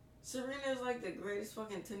else. Serena is like the greatest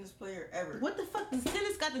fucking tennis player ever. What the fuck does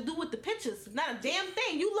tennis got to do with the pictures? Not a damn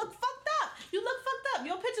thing. You look fucked up.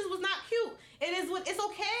 Your pictures was not cute. It's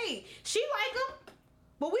okay. She like them,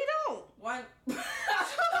 but we don't. Why?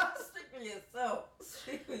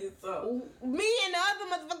 Speak for yourself. Me and the other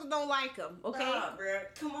motherfuckers don't like them. Okay. Nah, bro.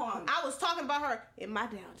 Come on. I was talking about her in my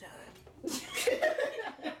downtime.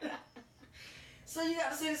 So you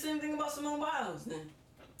got to say the same thing about Simone Biles then.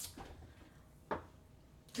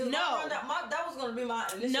 No. That was going to be my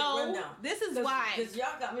initial rundown. This is why. Because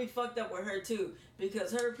y'all got me fucked up with her too.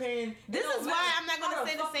 Because her paying... This is why I'm not going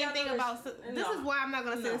to say the same thing about... This is why I'm not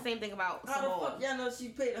going to say the same thing about Simone. How the fuck y'all know she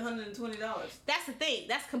paid $120? That's the thing.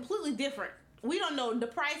 That's completely different. We don't know the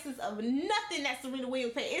prices of nothing that Serena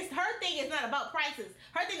Williams paid. Her thing is not about prices.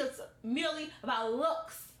 Her thing is merely about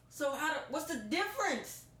looks. So what's the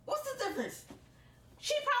difference?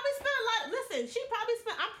 She probably spent a lot.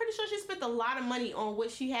 I'm pretty sure she spent a lot of money on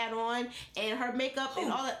what she had on and her makeup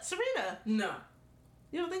and all that. Serena. No.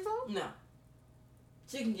 You don't think so? No.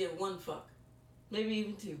 She can get one fuck. Maybe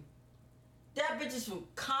even two. That bitch is from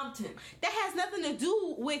Compton. That has nothing to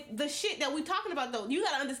do with the shit that we talking about though. You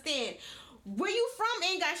gotta understand, where you from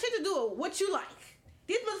ain't got shit to do with what you like.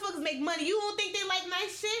 These motherfuckers make money. You don't think they like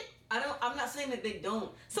nice shit? I'm not saying that they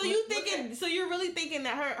don't. So you're really thinking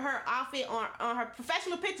that her outfit on her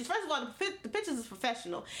professional pictures. First of all, the pictures is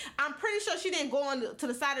professional. I'm pretty sure she didn't go to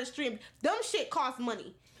the side of the stream. Them shit costs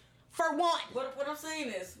money. For one. What I'm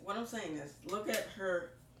saying is, look at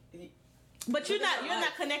her. But you're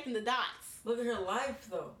not connecting the dots. Look at her life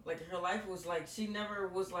though. Like her life was like she never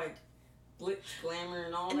was like glitz, glamour,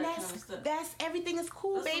 and all that kind of stuff. That's everything is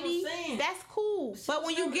cool, that's baby. What I'm saying. That's cool. But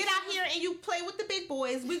when you get out here and you play with the big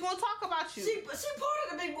boys, we gonna talk about you. She part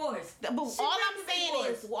of the big boys. But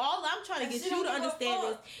all I'm trying to get you to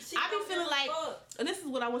understand is, I be feeling like, and this is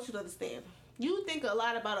what I want you to understand. You think a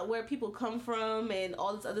lot about where people come from and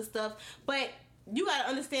all this other stuff, but you gotta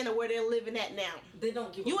understand where they're living at now. They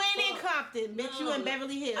don't give. You ain't in Compton, bitch. You in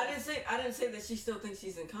Beverly Hills. I didn't say that she still thinks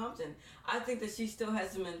she's in Compton. I think that she still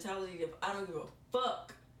has the mentality of I don't give a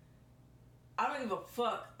fuck. I don't give a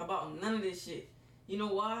fuck about none of this shit. You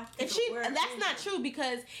know why? That's not true,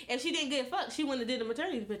 because if she didn't get fucked, she wouldn't have did the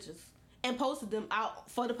maternity pictures and posted them out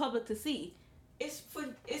for the public to see. It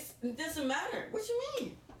doesn't matter. What you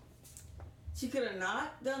mean? She could have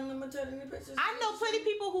not done the maternity pictures? I know plenty of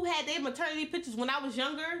people who had their maternity pictures when I was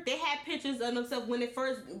younger. They had pictures of themselves when it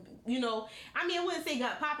first, I wouldn't say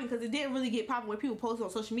got popping, because it didn't really get popping when people posted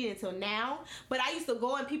on social media until now. But I used to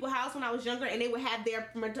go in people's house when I was younger, and they would have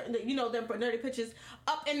their maternity pictures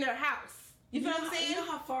up in their house. You feel what I'm saying? You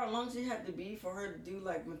know how far along she had to be for her to do,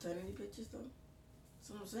 like, maternity pictures, though?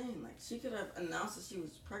 That's what I'm saying. Like, she could have announced that she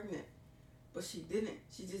was pregnant, but she didn't.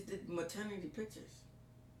 She just did maternity pictures.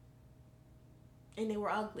 And they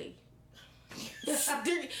were ugly.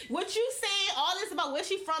 What you saying, all this about where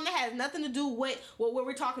she from, that has nothing to do with what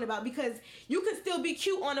we're talking about, because you can still be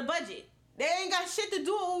cute on a budget. They ain't got shit to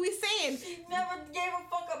do with what we saying. She never gave a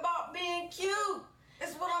fuck about being cute.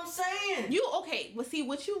 That's what I'm saying. But see,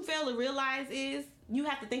 what you fail to realize is you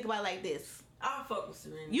have to think about it like this. I'll fuck with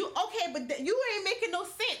Serena. But you ain't making no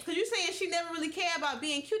sense, because you're saying she never really cared about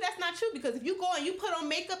being cute. That's not true, because if you go and you put on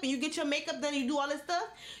makeup and you get your makeup done and you do all this stuff,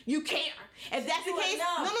 you care. If that's the case,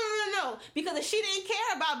 no. Because if she didn't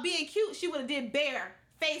care about being cute, she would have did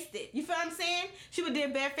bare-faced it. You feel what I'm saying? She would have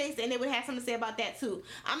did bare-faced it, and they would have something to say about that too.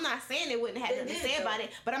 I'm not saying they wouldn't have nothing to say about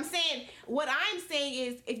it, but I'm saying, what I'm saying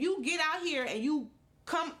is, if you get out here and you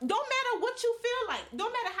come, don't matter what you feel like,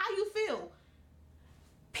 don't matter how you feel,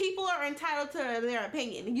 people are entitled to their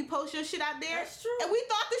opinion. And you post your shit out there. That's true. And we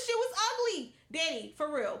thought the shit was ugly. Danny,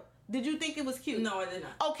 for real. Did you think it was cute? No, I did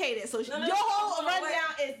not. Okay then, so your whole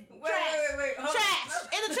rundown is trash. Wait. Trash.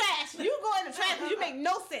 In the trash. You go in the trash because you make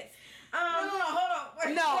no sense. No, hold on.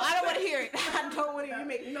 Wait. No, I don't want to hear it. I don't want to hear it. You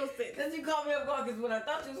make no sense. Because you called me up guard, because what I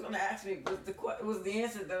thought you was going to ask me was the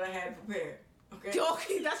answer that I had prepared.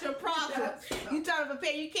 Okay, that's your problem. You trying to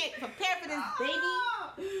prepare. You can't prepare for this,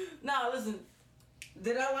 baby. No, listen.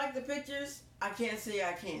 Did I like the pictures? I can't say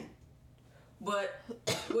I can. But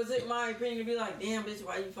was it my opinion to be like, damn, bitch,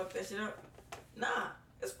 why you fuck that shit up? Nah,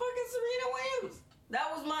 it's fucking Serena Williams.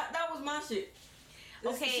 That was my shit.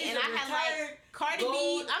 Okay, and I had like Cardi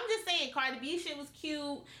B. I'm just saying, Cardi B shit was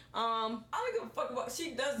cute. I don't give a fuck about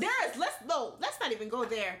she does. Let's not even go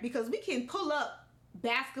there because we can pull up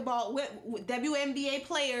basketball with WNBA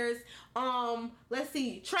players. Let's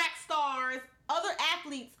see, track stars, other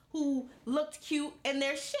athletes who looked cute in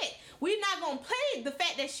their shit. We're not gonna play the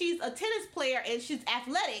fact that she's a tennis player and she's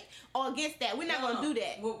athletic or against that. We're not gonna do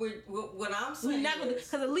that. What I'm saying, we're not gonna,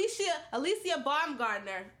 because Alicia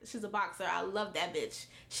Baumgartner, she's a boxer. I love that bitch.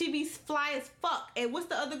 She be fly as fuck. And what's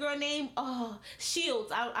the other girl name? Oh,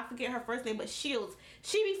 Shields. I forget her first name, but Shields.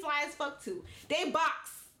 She be fly as fuck too. They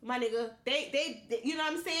box, my nigga. They you know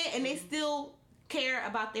what I'm saying? And they still care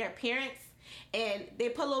about their appearance. And they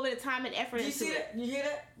put a little bit of time and effort into it. You hear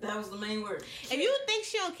that? That was the main word. Care. If you think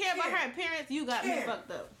she don't care about her appearance, you got me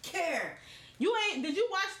fucked up. Care. You ain't. Did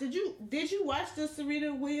you watch the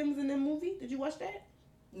Serena Williams in the movie? Did you watch that?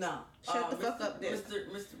 No. Shut the fuck up, then.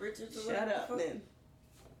 Mr. Richards. Shut up, then.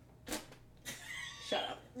 Shut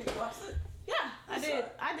up. You watched it? Yeah, I did.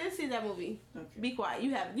 I did see that movie. Okay. Be quiet.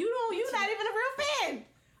 You're not even a real fan.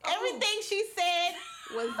 Everything she said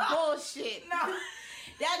was bullshit. No.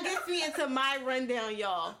 That gets me into my rundown,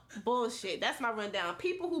 y'all. Bullshit. That's my rundown.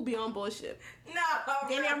 People who be on bullshit. No.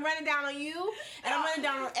 Danny, I'm running down on you, and I'm running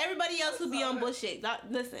down on everybody else who be on bullshit. Now,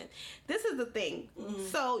 listen, this is the thing. Mm-hmm.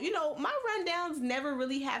 So, my rundowns never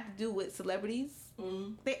really have to do with celebrities.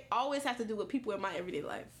 Mm-hmm. They always have to do with people in my everyday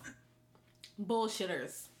life.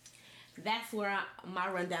 Bullshitters. That's where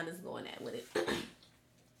my rundown is going at with it.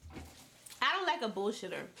 I don't like a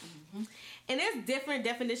bullshitter. Mm-hmm. And there's different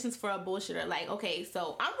definitions for a bullshitter. Like, okay,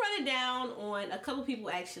 so I'm running down on a couple people,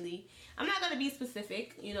 actually. I'm not going to be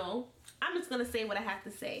specific, I'm just going to say what I have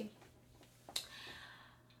to say.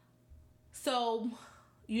 So,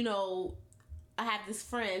 I have this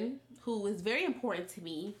friend who is very important to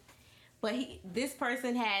me. But this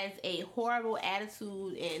person has a horrible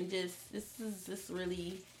attitude and this is just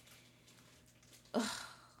really...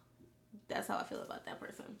 that's how I feel about that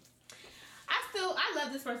person. I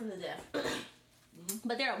love this person to death.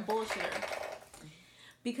 But they're a bullshitter.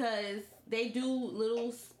 Because they do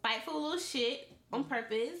little spiteful little shit on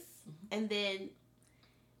purpose. And then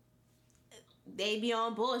they be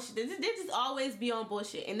on bullshit. They just always be on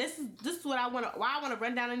bullshit. And this is why I want to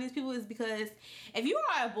run down on these people is because if you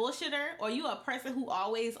are a bullshitter or you are a person who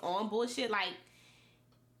always on bullshit, like,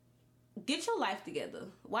 get your life together.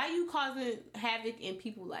 Why are you causing havoc in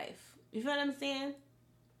people's life? You feel what I'm saying?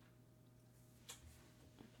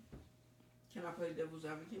 Can I play devil's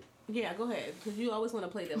advocate? Yeah, go ahead. Because you always want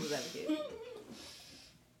to play devil's advocate.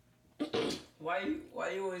 Why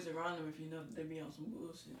you always around them if you know they be on some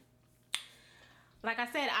bullshit? Like I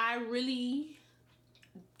said, I really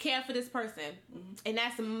care for this person. Mm-hmm. And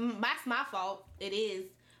that's my fault. It is.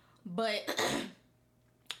 But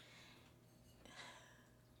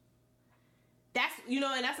that's, and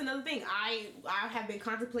that's another thing. I have been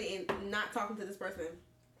contemplating not talking to this person.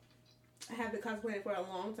 I have been contemplating for a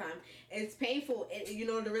long time. It's painful.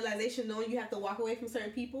 The realization knowing you have to walk away from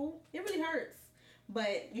certain people, it really hurts.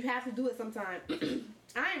 But you have to do it sometime.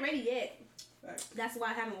 I ain't ready yet. Right. That's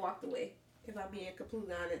why I haven't walked away. If I'm being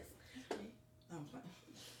completely honest. I'm fine.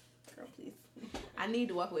 Girl, please. I need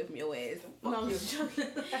to walk away from your ass. No, I'm just joking.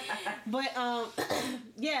 But,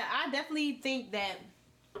 yeah, I definitely think that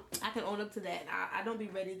I can own up to that. I don't be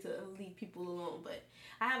ready to leave people alone, but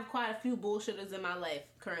I have quite a few bullshitters in my life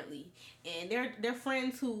currently, and they're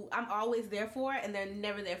friends who I'm always there for, and they're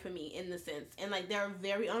never there for me in the sense, and like they're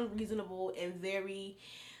very unreasonable and very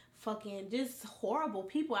fucking just horrible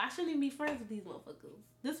people. I shouldn't even be friends with these motherfuckers.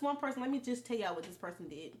 This one person, let me just tell y'all what this person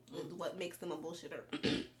did, what makes them a bullshitter.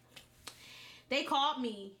 They called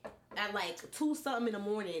me at like 2-something in the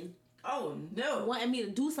morning. Oh, no. Wanting me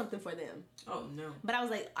to do something for them. Oh, no. But I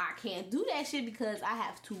was like, I can't do that shit because I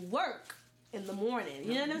have to work in the morning.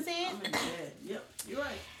 You know what I'm saying? I'm in bed. Yep, you're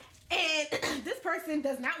right. And this person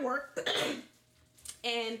does not work.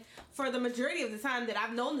 And for the majority of the time that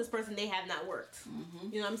I've known this person, they have not worked. Mm-hmm.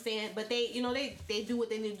 You know what I'm saying? But they, you know, they do what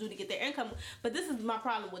they need to do to get their income. But this is my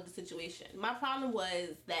problem with the situation. My problem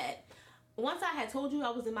was that once I had told you I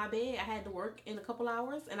was in my bed, I had to work in a couple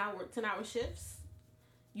hours, and I worked 10-hour shifts.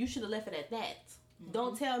 You should have left it at that. Mm-hmm.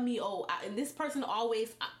 Don't tell me, and this person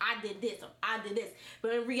always, I did this, or I did this.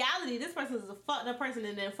 But in reality, this person is a fucked up person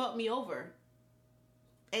and then fucked me over.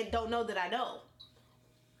 And don't know that I know.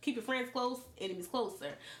 Keep your friends close, enemies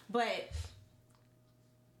closer. But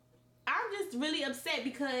I'm just really upset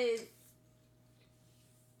because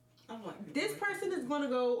this person is going to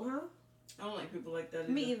go, huh? I don't like people like that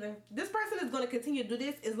either. Me either. This person is going to continue to do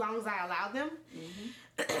this as long as I allow them.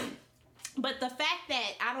 Mm-hmm. But the fact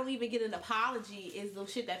that I don't even get an apology is the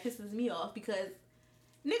shit that pisses me off because,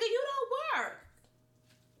 nigga, you don't work.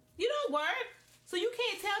 You don't work. So you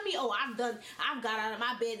can't tell me, I've got out of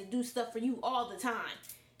my bed to do stuff for you all the time.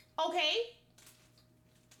 Okay?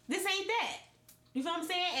 This ain't that. You feel what I'm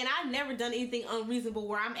saying? And I've never done anything unreasonable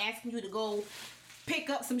where I'm asking you to go pick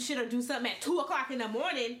up some shit or do something at 2 o'clock in the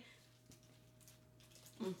morning.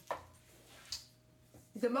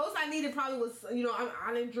 The most I needed probably was, you know,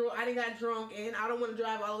 I didn't got drunk and I don't want to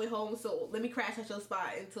drive all the way home, so let me crash at your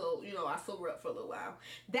spot until, you know, I sober up for a little while.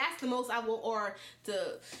 That's the most I will, or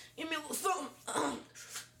to give me a little something.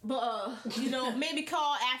 But, you know, maybe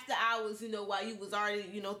call after hours, you know, while you was already,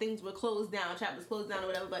 you know, things were closed down, trap was closed down or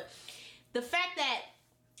whatever. But the fact that,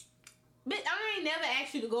 bitch, I ain't never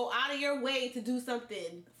asked you to go out of your way to do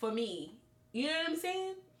something for me. You know what I'm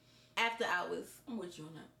saying? After hours. I'm with you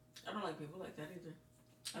on that. I don't like people like that either.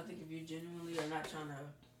 I think if you genuinely are not trying to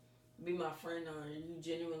be my friend or you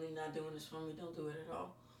genuinely not doing this for me, don't do it at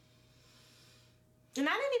all. And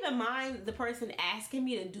I didn't even mind the person asking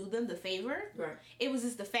me to do them the favor. Right. It was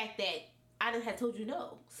just the fact that I done had told you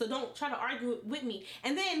no. So don't try to argue with me.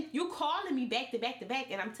 And then you're calling me back to back to back,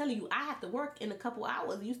 and I'm telling you I have to work in a couple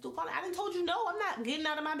hours. You still calling? I done told you no. I'm not getting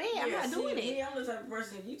out of my bed. I'm not doing it. Me, I'm the type of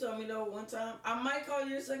person. If you told me no one time, I might call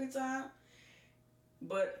you a second time.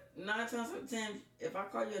 But 9 times out of 10, if I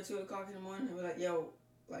call you at 2 o'clock in the morning and be like, yo,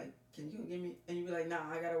 like, can you give me? And you be like, nah,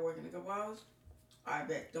 I gotta work in a couple hours. I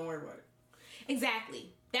bet. Don't worry about it.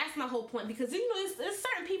 Exactly. That's my whole point, because, you know, there's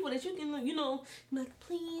certain people that you can, you know, like,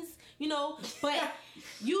 please, you know, but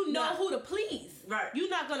you know who to please. Right. You're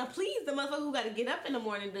not going to please the motherfucker who got to get up in the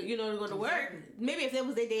morning to, you know, to go to work. Maybe if it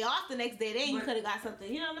was their day off the next day, then you could have got something.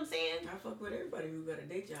 You know what I'm saying? I fuck with everybody who got a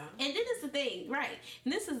day job. And this is the thing, right?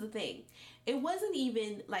 And this is the thing. It wasn't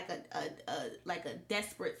even like a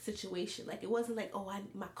desperate situation. Like, it wasn't like,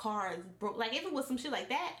 my car is broke. Like, if it was some shit like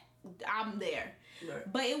that, I'm there.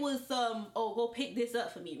 Right. But it was go pick this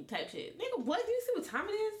up for me type shit. Nigga, what? Do you see what time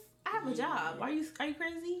it is? I have a job. Are you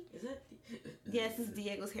crazy? Is that? Yes, it's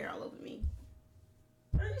Diego's hair all over me.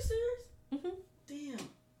 Are you serious? Mm-hmm. Damn.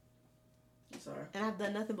 I'm sorry. And I've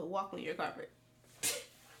done nothing but walk on your carpet.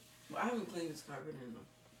 Well, I haven't cleaned this carpet in a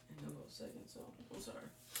little second, so I'm sorry.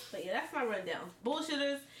 But yeah, that's my rundown.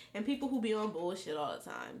 Bullshitters and people who be on bullshit all the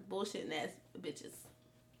time. Bullshitting ass bitches.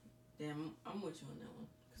 Damn, I'm with you on that one.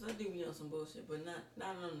 Cause I do be on some bullshit, but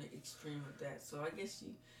not on the extreme with that. So I guess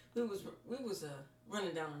we was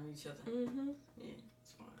running down on each other. Mm-hmm. Yeah,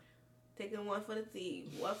 it's fine. Taking one for the team.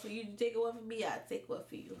 One for you, take one for me. I take one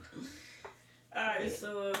for you. All right,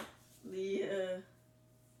 so the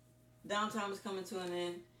downtime is coming to an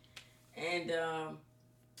end, and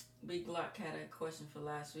Big GlocK had a question for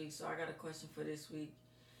last week, so I got a question for this week.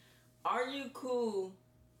 Are you cool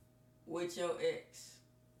with your ex?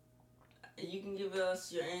 You can give us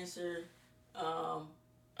your answer on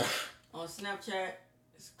Snapchat.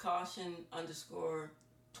 It's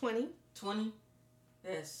caution_20.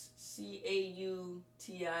 That's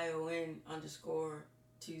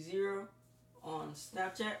CAUTION_20 on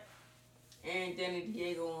Snapchat. And Dannie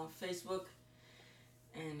Diego on Facebook.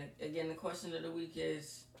 And again, the question of the week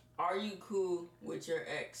is, are you cool with your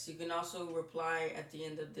ex? You can also reply at the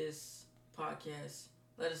end of this podcast.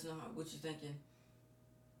 Let us know what you're thinking.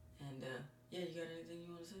 And, yeah, you got anything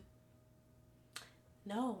you want to say?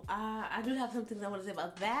 No, I do have some things I want to say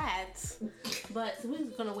about that. But we're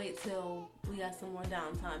just going to wait till we got some more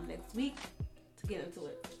downtime next week to get into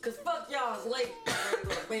it. Because fuck y'all, it's late. I'm ready to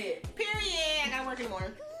go to bed. Period. I got work in the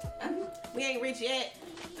morning. We ain't rich yet.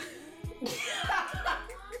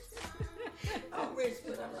 I'm rich,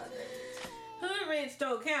 but I'm not that rich. Hood rich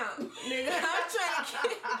don't count, nigga. I'm trying to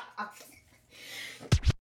get...